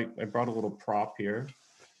 And so I brought a little prop here.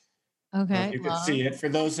 Okay. You can see it. For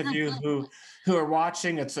those of you who are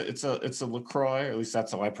watching, it's a LaCroix, at least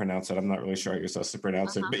that's how I pronounce it. I'm not really sure how you're supposed to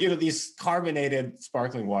pronounce it. But these carbonated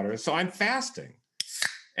sparkling waters. So I'm fasting.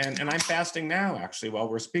 And I'm fasting now, actually, while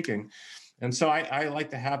we're speaking. And so I like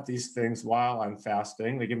to have these things while I'm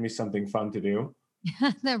fasting. They give me something fun to do.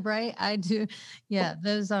 Yeah, right. I do. Yeah,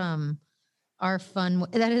 those are fun.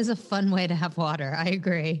 That is a fun way to have water. I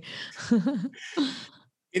agree.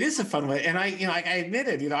 It is a fun way. And I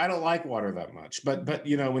admitted, I don't like water that much, but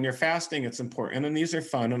when you're fasting, it's important. And these are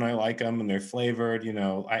fun and I like them and they're flavored.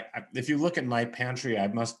 If you look at my pantry, I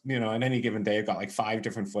must, on any given day, I've got like 5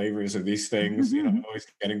 different flavors of these things, I'm always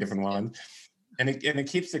getting different ones. And it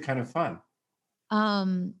keeps it kind of fun.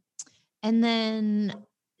 And then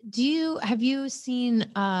have you seen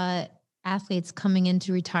athletes coming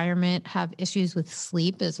into retirement have issues with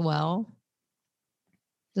sleep as well?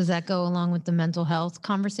 Does that go along with the mental health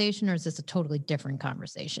conversation, or is this a totally different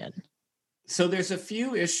conversation? So there's a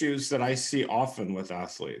few issues that I see often with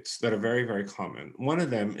athletes that are very, very common. One of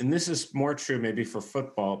them, and this is more true maybe for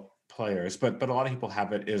football players, but a lot of people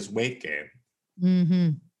have it, is weight gain.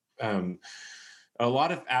 Mm-hmm. A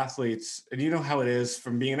lot of athletes, and you know how it is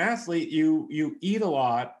from being an athlete, you eat a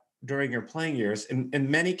lot during your playing years. In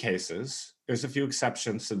many cases, there's a few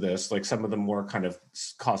exceptions to this, like some of the more kind of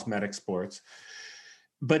cosmetic sports.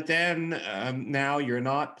 But then now you're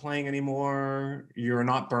not playing anymore. You're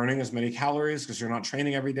not burning as many calories because you're not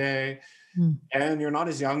training every day. And you're not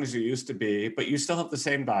as young as you used to be, but you still have the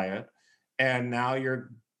same diet. And now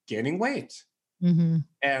you're gaining weight. Mm-hmm.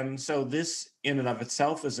 And so this in and of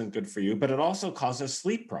itself isn't good for you, but it also causes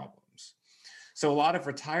sleep problems. So a lot of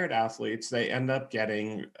retired athletes, they end up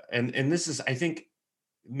getting, and this is, I think,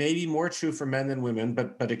 maybe more true for men than women,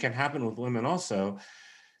 but it can happen with women also.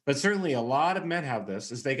 But certainly a lot of men have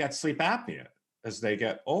this, is they get sleep apnea as they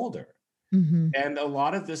get older. Mm-hmm. And a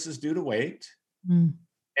lot of this is due to weight.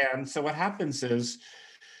 And so what happens is,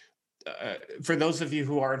 for those of you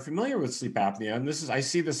who aren't familiar with sleep apnea, and I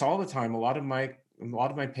see this all the time, a lot of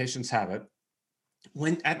my patients have it.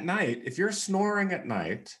 When at night, if you're snoring at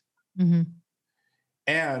night,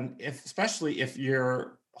 and especially if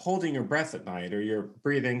you're holding your breath at night, or you're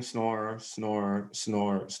breathing, snore, snore,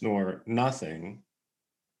 snore, snore, nothing,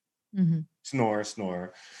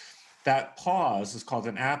 snore, that pause is called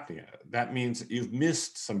an apnea. That means that you've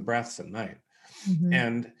missed some breaths at night.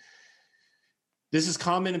 And this is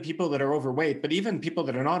common in people that are overweight, but even people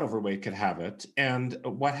that are not overweight could have it. And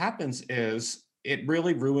what happens is it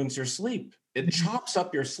really ruins your sleep. It chops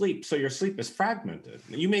up your sleep, so your sleep is fragmented.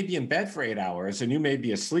 You may be in bed for 8 hours and you may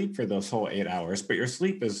be asleep for those whole 8 hours, but your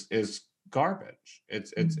sleep is garbage.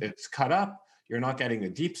 It's cut up. You're not getting the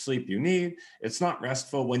deep sleep you need. It's not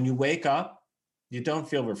restful. When you wake up, you don't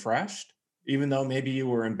feel refreshed, even though maybe you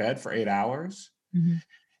were in bed for 8 hours. Mm-hmm.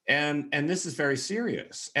 And this is very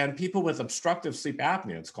serious. And people with obstructive sleep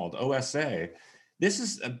apnea, it's called OSA, this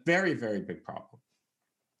is a very, very big problem.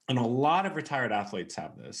 And a lot of retired athletes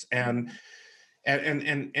have this. And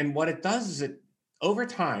what it does is it, over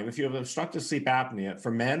time, if you have obstructive sleep apnea,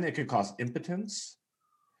 for men, it could cause impotence.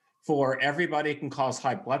 For everybody, it can cause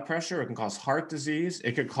high blood pressure. It can cause heart disease.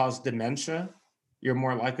 It could cause dementia. You're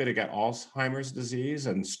more likely to get Alzheimer's disease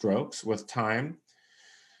and strokes with time.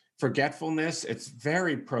 Forgetfulness, it's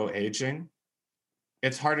very pro-aging.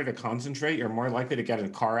 It's harder to concentrate. You're more likely to get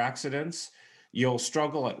in car accidents. You'll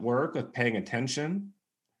struggle at work with paying attention.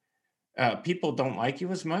 People don't like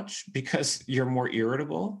you as much because you're more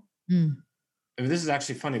irritable. Mm. I mean, this is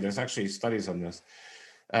actually funny. There's actually studies on this.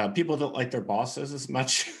 People don't like their bosses as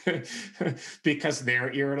much because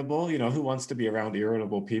they're irritable. You know, who wants to be around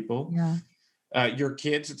irritable people? Yeah. Your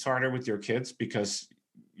kids, it's harder with your kids because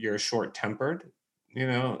you're short-tempered, you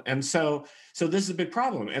know? And so this is a big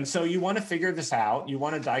problem. And so you want to figure this out, you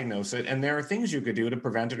want to diagnose it, and there are things you could do to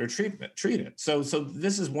prevent it or treat it. So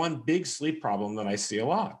this is one big sleep problem that I see a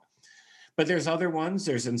lot. But there's other ones.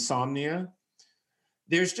 There's insomnia.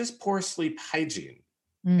 There's just poor sleep hygiene.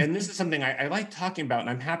 Mm. And this is something I like talking about, and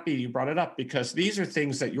I'm happy you brought it up, because these are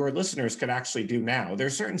things that your listeners could actually do now.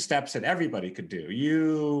 There's certain steps that everybody could do,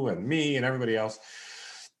 you and me and everybody else,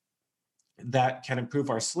 that can improve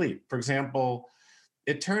our sleep. For example,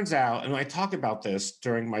 it turns out, and I talk about this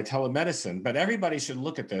during my telemedicine, but everybody should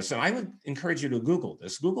look at this. And I would encourage you to Google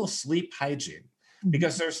this. Google sleep hygiene,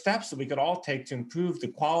 because there are steps that we could all take to improve the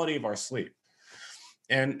quality of our sleep.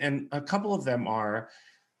 And a couple of them are,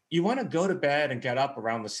 you want to go to bed and get up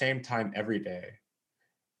around the same time every day.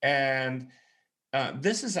 And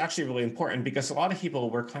this is actually really important, because a lot of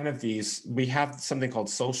people, we have something called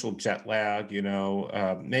social jet lag. You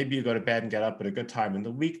know, maybe you go to bed and get up at a good time in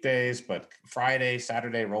the weekdays, but Friday,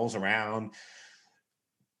 Saturday rolls around.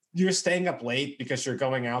 You're staying up late because you're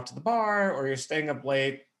going out to the bar, or you're staying up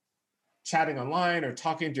late chatting online or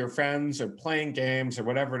talking to your friends or playing games or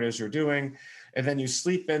whatever it is you're doing. And then you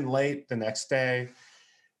sleep in late the next day.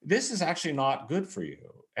 This is actually not good for you.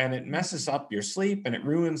 And it messes up your sleep, and it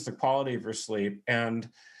ruins the quality of your sleep. And,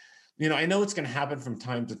 you know, I know it's going to happen from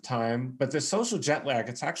time to time, but the social jet lag,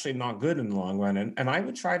 it's actually not good in the long run. And I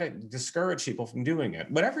would try to discourage people from doing it.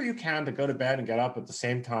 Whatever you can to go to bed and get up at the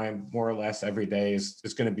same time, more or less every day, is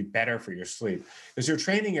going to be better for your sleep, because you're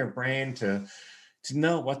training your brain to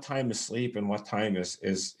know what time is sleep and what time is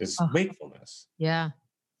wakefulness. Yeah.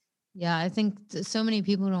 Yeah. I think so many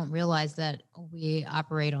people don't realize that we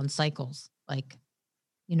operate on cycles, like,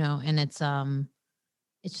 you know, and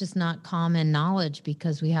it's just not common knowledge,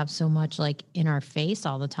 because we have so much like in our face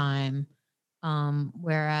all the time.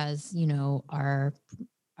 Whereas, you know, our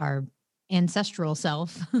ancestral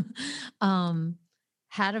self,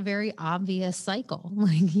 had a very obvious cycle.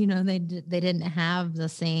 Like, you know, they didn't have the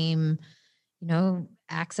same, you know,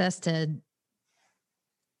 access to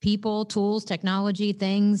people, tools, technology,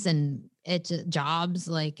 things, and jobs.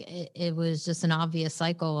 Like it was just an obvious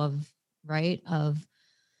cycle of, right, of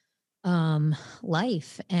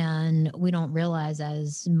life. And we don't realize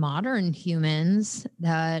as modern humans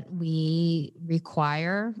that we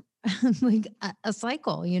require like a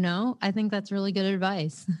cycle, you know. I think that's really good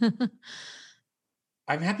advice.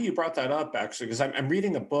 I'm happy you brought that up, actually, because I'm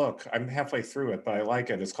reading a book. I'm halfway through it, but I like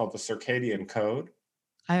it. It's called The Circadian Code.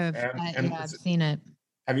 Yeah, I've seen it.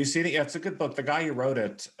 Have you seen it? Yeah, it's a good book. The guy who wrote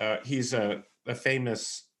it, he's a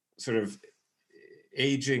famous sort of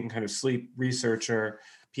aging kind of sleep researcher,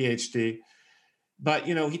 PhD. But,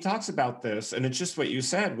 you know, he talks about this, and it's just what you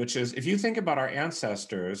said, which is, if you think about our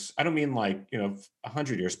ancestors, I don't mean like, you know,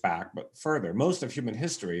 100 years back, but further, most of human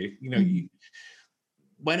history, you know,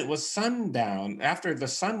 when it was sundown, after the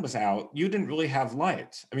sun was out, you didn't really have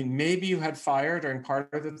light. I mean, maybe you had fire during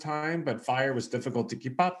part of the time, but fire was difficult to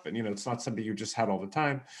keep up. And, you know, it's not something you just had all the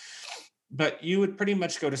time. But you would pretty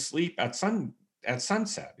much go to sleep at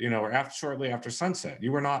sunset, you know, or shortly after sunset.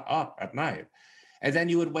 You were not up at night. And then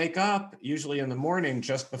you would wake up usually in the morning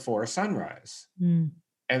just before sunrise.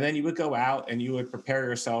 And then you would go out and you would prepare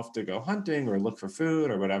yourself to go hunting or look for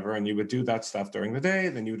food or whatever. And you would do that stuff during the day.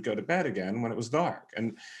 Then you would go to bed again when it was dark.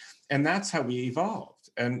 And that's how we evolved.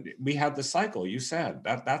 And we had the cycle. You said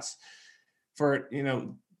that's for, you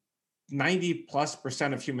know,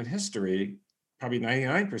 90+% of human history, probably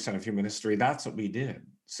 99% of human history. That's what we did.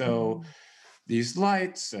 So these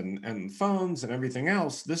lights and phones and everything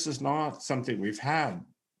else, this is not something we've had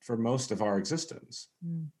for most of our existence.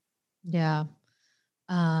 Yeah.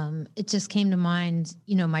 It just came to mind,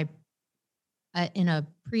 you know, in a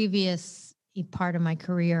previous part of my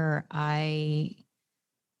career, I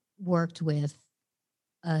worked with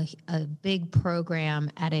a big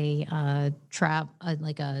program at a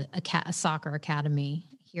soccer academy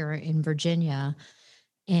here in Virginia,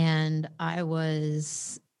 and I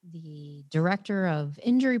was the director of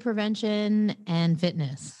injury prevention and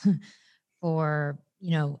fitness for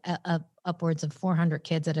upwards of 400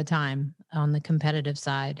 kids at a time on the competitive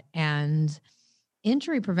side. And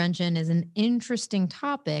injury prevention is an interesting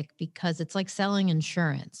topic because it's like selling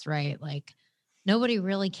insurance, right? Like nobody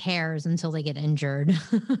really cares until they get injured.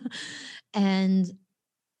 and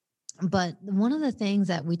but one of the things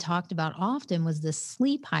that we talked about often was the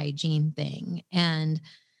sleep hygiene thing. And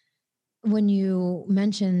when you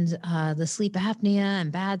mentioned the sleep apnea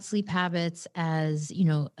and bad sleep habits as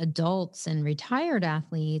adults and retired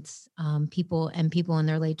athletes, people in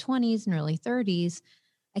their late 20s and early 30s,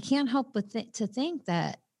 I can't help but to think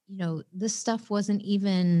that this stuff wasn't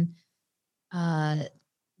even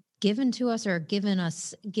given to us or given.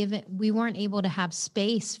 We weren't able to have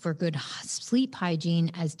space for good sleep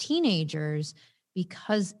hygiene as teenagers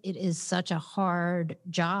because it is such a hard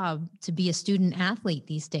job to be a student athlete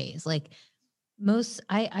these days. Like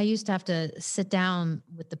I used to have to sit down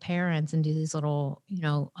with the parents and do these little,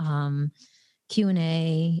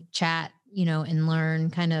 Q&A chat, and learn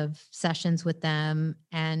kind of sessions with them.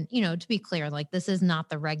 And, to be clear, like this is not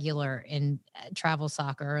the regular in travel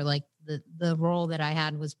soccer. Like the role that I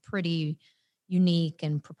had was pretty unique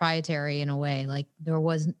and proprietary in a way. Like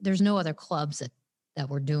there's no other clubs that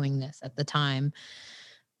were doing this at the time,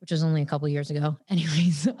 which was only a couple years ago.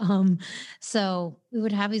 Anyways, so we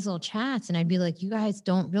would have these little chats and I'd be like, you guys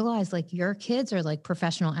don't realize like your kids are like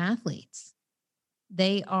professional athletes.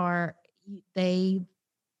 Their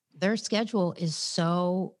schedule is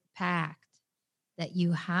so packed that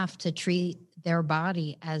you have to treat their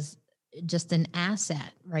body as just an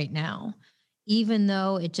asset right now, even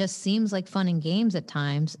though it just seems like fun and games at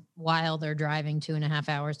times while they're driving 2.5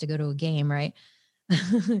 hours to go to a game, right?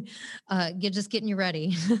 Just getting you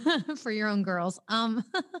ready for your own girls.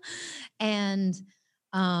 And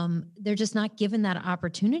they're just not given that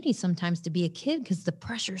opportunity sometimes to be a kid because the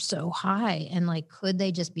pressure's so high. And like, could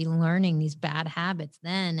they just be learning these bad habits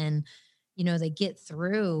then? And, they get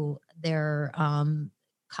through their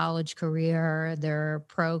college career, their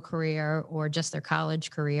pro career, or just their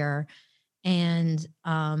college career. And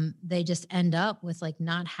they just end up with like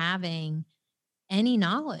not having any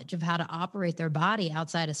knowledge of how to operate their body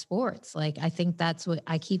outside of sports. Like, I think that's what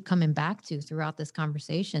I keep coming back to throughout this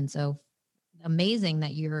conversation. So amazing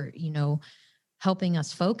that you're, helping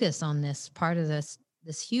us focus on this part of this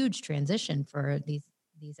huge transition for these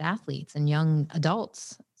athletes and young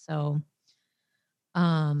adults. So,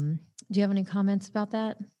 do you have any comments about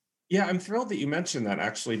that? Yeah, I'm thrilled that you mentioned that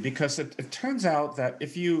actually, because it turns out that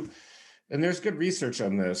and there's good research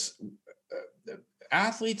on this,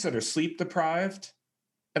 athletes that are sleep deprived,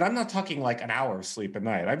 and I'm not talking like an hour of sleep a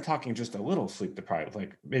night, I'm talking just a little sleep deprived,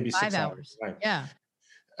 like maybe 6 hours a night. Yeah.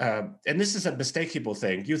 And this is a mistakable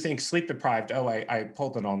thing. You think sleep deprived, oh, I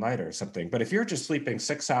pulled an all-nighter or something. But if you're just sleeping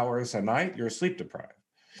 6 hours a night, you're sleep deprived.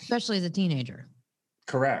 Especially as a teenager.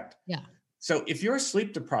 Correct. Yeah. So if you're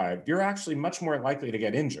sleep deprived, you're actually much more likely to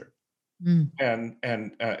get injured. And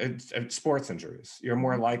it's sports injuries. You're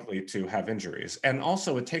more likely to have injuries. And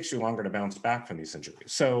also it takes you longer to bounce back from these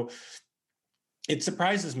injuries. So it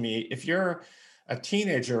surprises me if you're a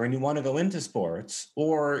teenager and you want to go into sports,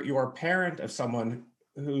 or you're a parent of someone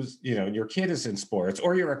who's, your kid is in sports,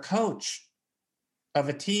 or you're a coach of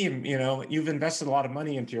a team, you've invested a lot of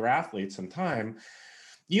money into your athletes and time.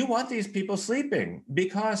 You want these people sleeping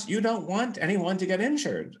because you don't want anyone to get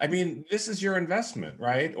injured. I mean, this is your investment,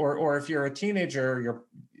 right? Or if you're a teenager, you're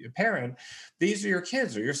a parent, these are your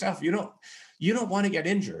kids or yourself. You don't want to get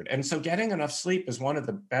injured. And so getting enough sleep is one of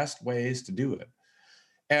the best ways to do it.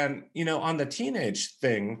 And, on the teenage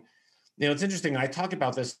thing, it's interesting. I talk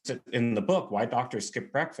about this in the book, Why Doctors Skip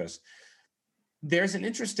Breakfast. There's an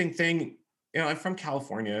interesting thing. I'm from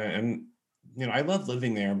California and, I love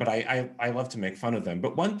living there, but I love to make fun of them.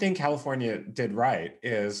 But one thing California did right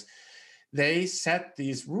is they set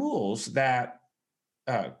these rules that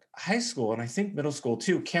high school, and I think middle school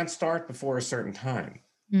too, can't start before a certain time.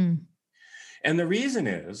 And the reason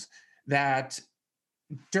is that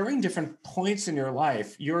during different points in your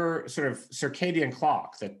life, your sort of circadian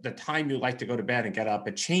clock, that the time you like to go to bed and get up,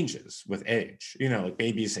 it changes with age. Like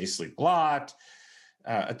babies, they sleep a lot.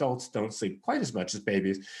 Adults don't sleep quite as much as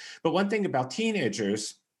babies. But one thing about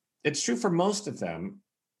teenagers, it's true for most of them,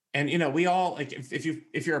 And we all, like,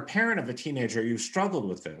 if you're a parent of a teenager, you've struggled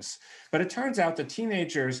with this. But it turns out that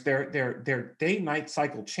teenagers, their day-night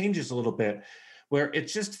cycle changes a little bit, where it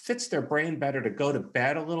just fits their brain better to go to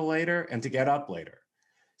bed a little later and to get up later.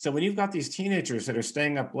 So when you've got these teenagers that are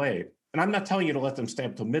staying up late, and I'm not telling you to let them stay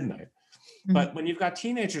up till midnight, but when you've got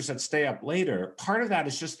teenagers that stay up later, part of that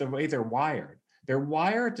is just the way they're wired. They're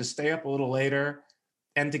wired to stay up a little later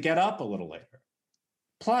and to get up a little later.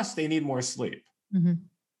 Plus, they need more sleep. Mm-hmm.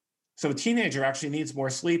 So a teenager actually needs more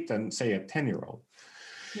sleep than, say, a 10-year-old.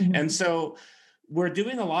 Mm-hmm. And so we're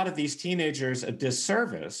doing a lot of these teenagers a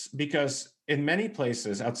disservice, because in many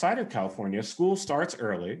places outside of California, school starts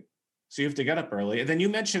early. So you have to get up early. And then you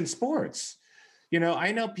mentioned sports.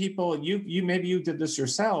 I know people, maybe you did this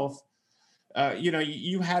yourself.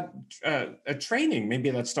 You had a training maybe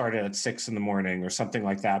that started at 6 a.m. or something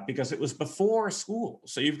like that, because it was before school.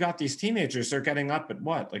 So you've got these teenagers, they're getting up at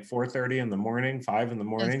what, like 4:30 in the morning, 5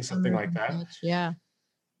 a.m, something like that. Much, yeah.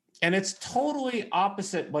 And it's totally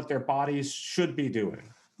opposite what their bodies should be doing.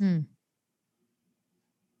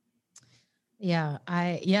 Yeah.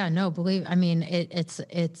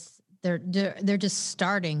 They're just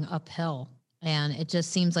starting uphill, and it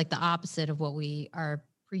just seems like the opposite of what we are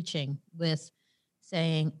preaching with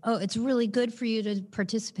saying, oh, it's really good for you to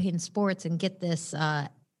participate in sports and get this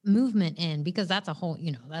movement in, because that's a whole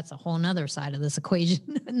nother side of this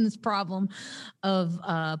equation and this problem of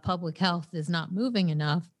public health is not moving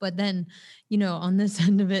enough. But then, on this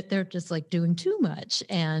end of it, they're just like doing too much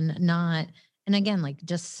and again, like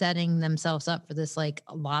just setting themselves up for this, like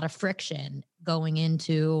a lot of friction going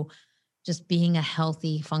into just being a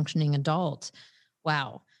healthy, functioning adult.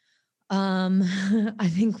 Wow. I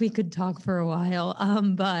think we could talk for a while,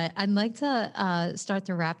 but I'd like to start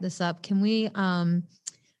to wrap this up. Can we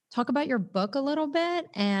talk about your book a little bit?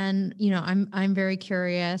 And I'm very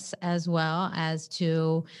curious as well as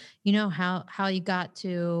to how you got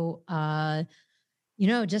to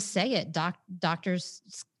just say it. Doctors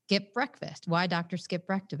skip breakfast. Why doctors skip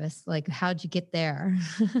breakfast? Like, how'd you get there?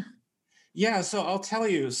 Yeah, so I'll tell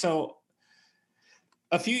you. So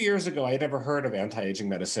a few years ago, I had never heard of anti-aging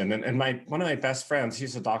medicine. And one of my best friends,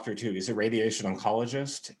 he's a doctor too. He's a radiation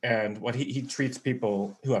oncologist. And what he treats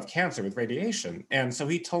people who have cancer with radiation. And so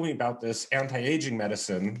he told me about this anti-aging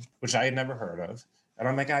medicine, which I had never heard of. And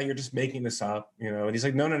I'm like, you're just making this up, And he's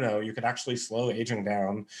like, no, you could actually slow aging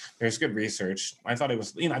down. There's good research. I thought it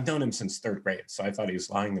was, I've known him since 3rd grade. So I thought he was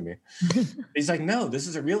lying to me. He's like, no, this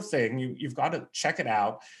is a real thing. You've got to check it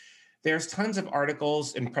out. There's tons of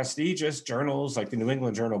articles in prestigious journals like the New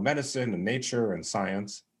England Journal of Medicine and Nature and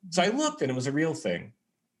Science. So I looked and it was a real thing.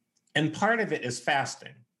 And part of it is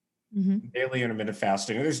fasting, daily intermittent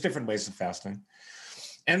fasting. There's different ways of fasting.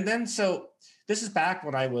 And then, so this is back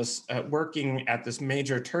when I was working at this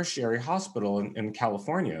major tertiary hospital in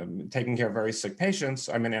California, taking care of very sick patients.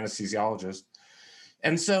 I'm an anesthesiologist.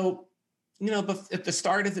 And so, at the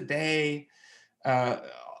start of the day,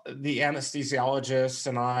 the anesthesiologists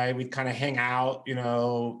and we'd kind of hang out,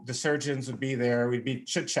 the surgeons would be there. We'd be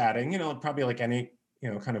chit-chatting, probably like any,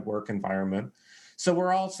 kind of work environment. So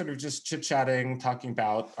we're all sort of just chit-chatting, talking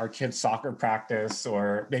about our kids' soccer practice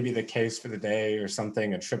or maybe the case for the day or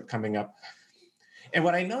something, a trip coming up. And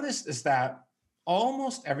what I noticed is that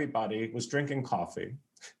almost everybody was drinking coffee,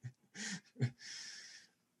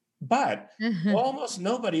 but almost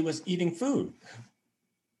nobody was eating food.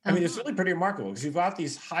 I mean, it's really pretty remarkable because you've got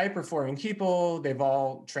these high-performing people. They've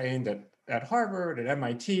all trained at Harvard, at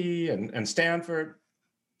MIT, and Stanford.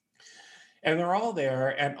 And they're all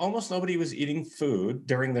there, and almost nobody was eating food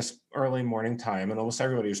during this early morning time, and almost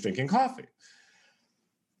everybody was drinking coffee.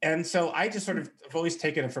 And so I just sort of have always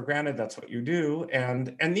taken it for granted that's what you do.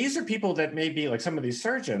 And these are people that may be like some of these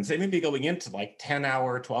surgeons, they may be going into like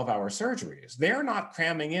 10-hour, 12-hour surgeries. They're not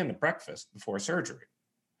cramming in a breakfast before surgery.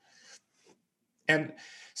 And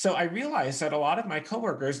so I realized that a lot of my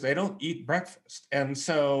coworkers, they don't eat breakfast. And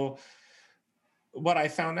so what I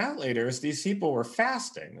found out later is these people were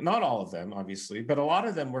fasting. Not all of them, obviously, but a lot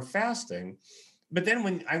of them were fasting. But then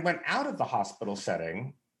when I went out of the hospital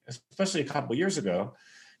setting, especially a couple of years ago,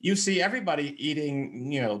 you see everybody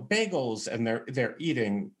eating, bagels, and they're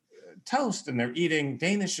eating toast, and they're eating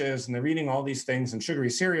danishes, and they're eating all these things and sugary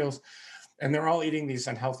cereals, and they're all eating these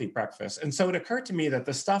unhealthy breakfasts. And so it occurred to me that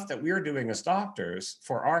the stuff that we're doing as doctors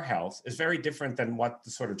for our health is very different than what the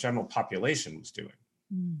sort of general population was doing.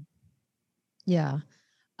 Yeah.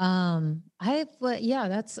 That's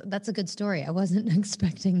a good story. I wasn't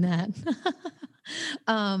expecting that.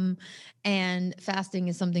 And fasting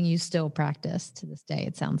is something you still practice to this day,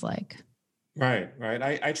 it sounds like. Right.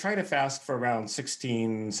 I try to fast for around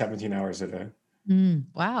 16, 17 hours a day.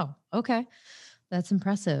 Wow. Okay. That's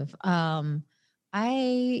impressive.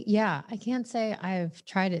 I can't say I've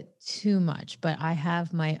tried it too much, but I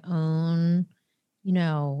have my own, you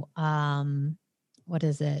know, what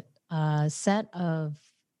is it? Set of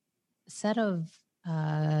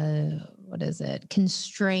what is it?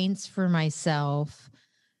 Constraints for myself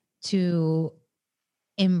to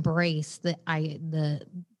embrace the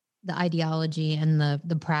ideology and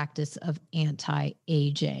the practice of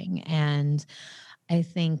anti-aging. And I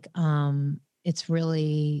think it's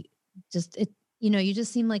really just it. You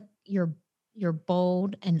just seem like you're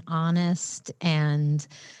bold and honest, and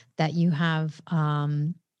that you have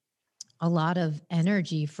a lot of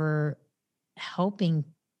energy for helping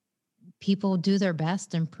people do their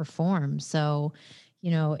best and perform. So,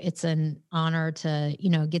 it's an honor to,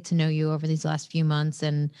 get to know you over these last few months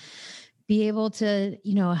and be able to,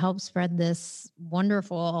 help spread this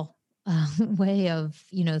wonderful way of,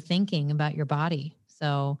 thinking about your body.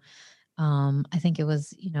 So, I think it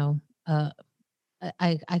was,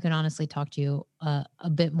 I could honestly talk to you a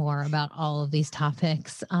bit more about all of these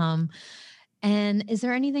topics. And is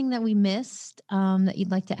there anything that we missed that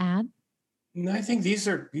you'd like to add? No, I think these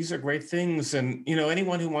are great things, and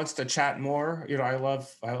anyone who wants to chat more, I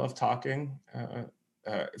love talking.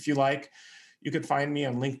 If you like, you could find me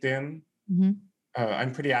on LinkedIn. Mhm.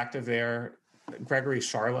 I'm pretty active there. Gregory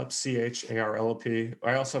Charlap, Charlp.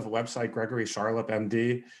 I also have a website, Gregory Charlap,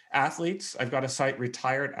 MD. Athletes, I've got a site,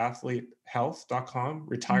 retiredathletehealth.com, Mm.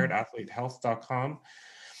 retiredathletehealth.com.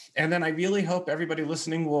 And then I really hope everybody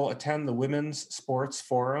listening will attend the Women's Sports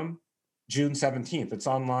Forum June 17th. It's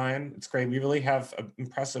online. It's great. We really have an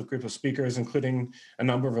impressive group of speakers, including a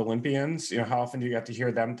number of Olympians. How often do you get to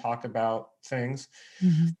hear them talk about things?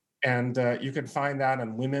 Mhm. And you can find that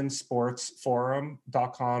on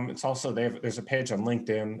womensportsforum.com. It's also, there's a page on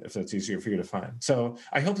LinkedIn if it's easier for you to find. So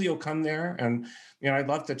I hope you'll come there. And, I'd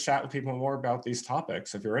love to chat with people more about these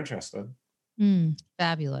topics if you're interested.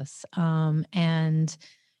 Fabulous. And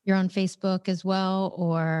you're on Facebook as well,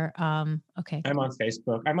 or okay, I'm cool. on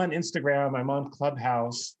Facebook. I'm on Instagram. I'm on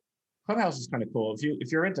Clubhouse. Clubhouse is kind of cool.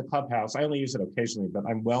 If you're into Clubhouse, I only use it occasionally, but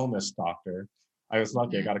I'm Wellness Doctor. I was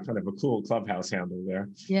lucky. I got a kind of a cool Clubhouse handle there.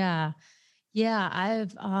 Yeah. Yeah,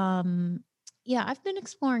 I've been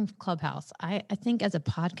exploring Clubhouse. I think as a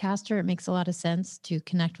podcaster, it makes a lot of sense to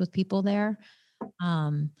connect with people there.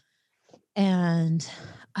 Um, and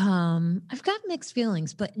I've got mixed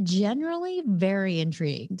feelings, but generally very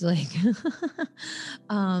intrigued. Like,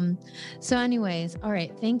 um, so, anyways, all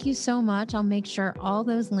right. Thank you so much. I'll make sure all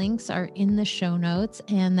those links are in the show notes,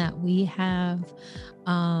 and that we have,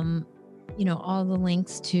 all the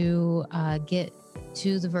links to get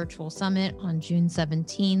to the virtual summit on June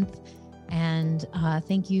 17th. And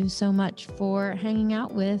thank you so much for hanging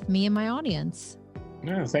out with me and my audience.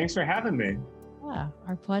 Yeah, thanks for having me. Yeah,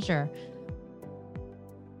 our pleasure.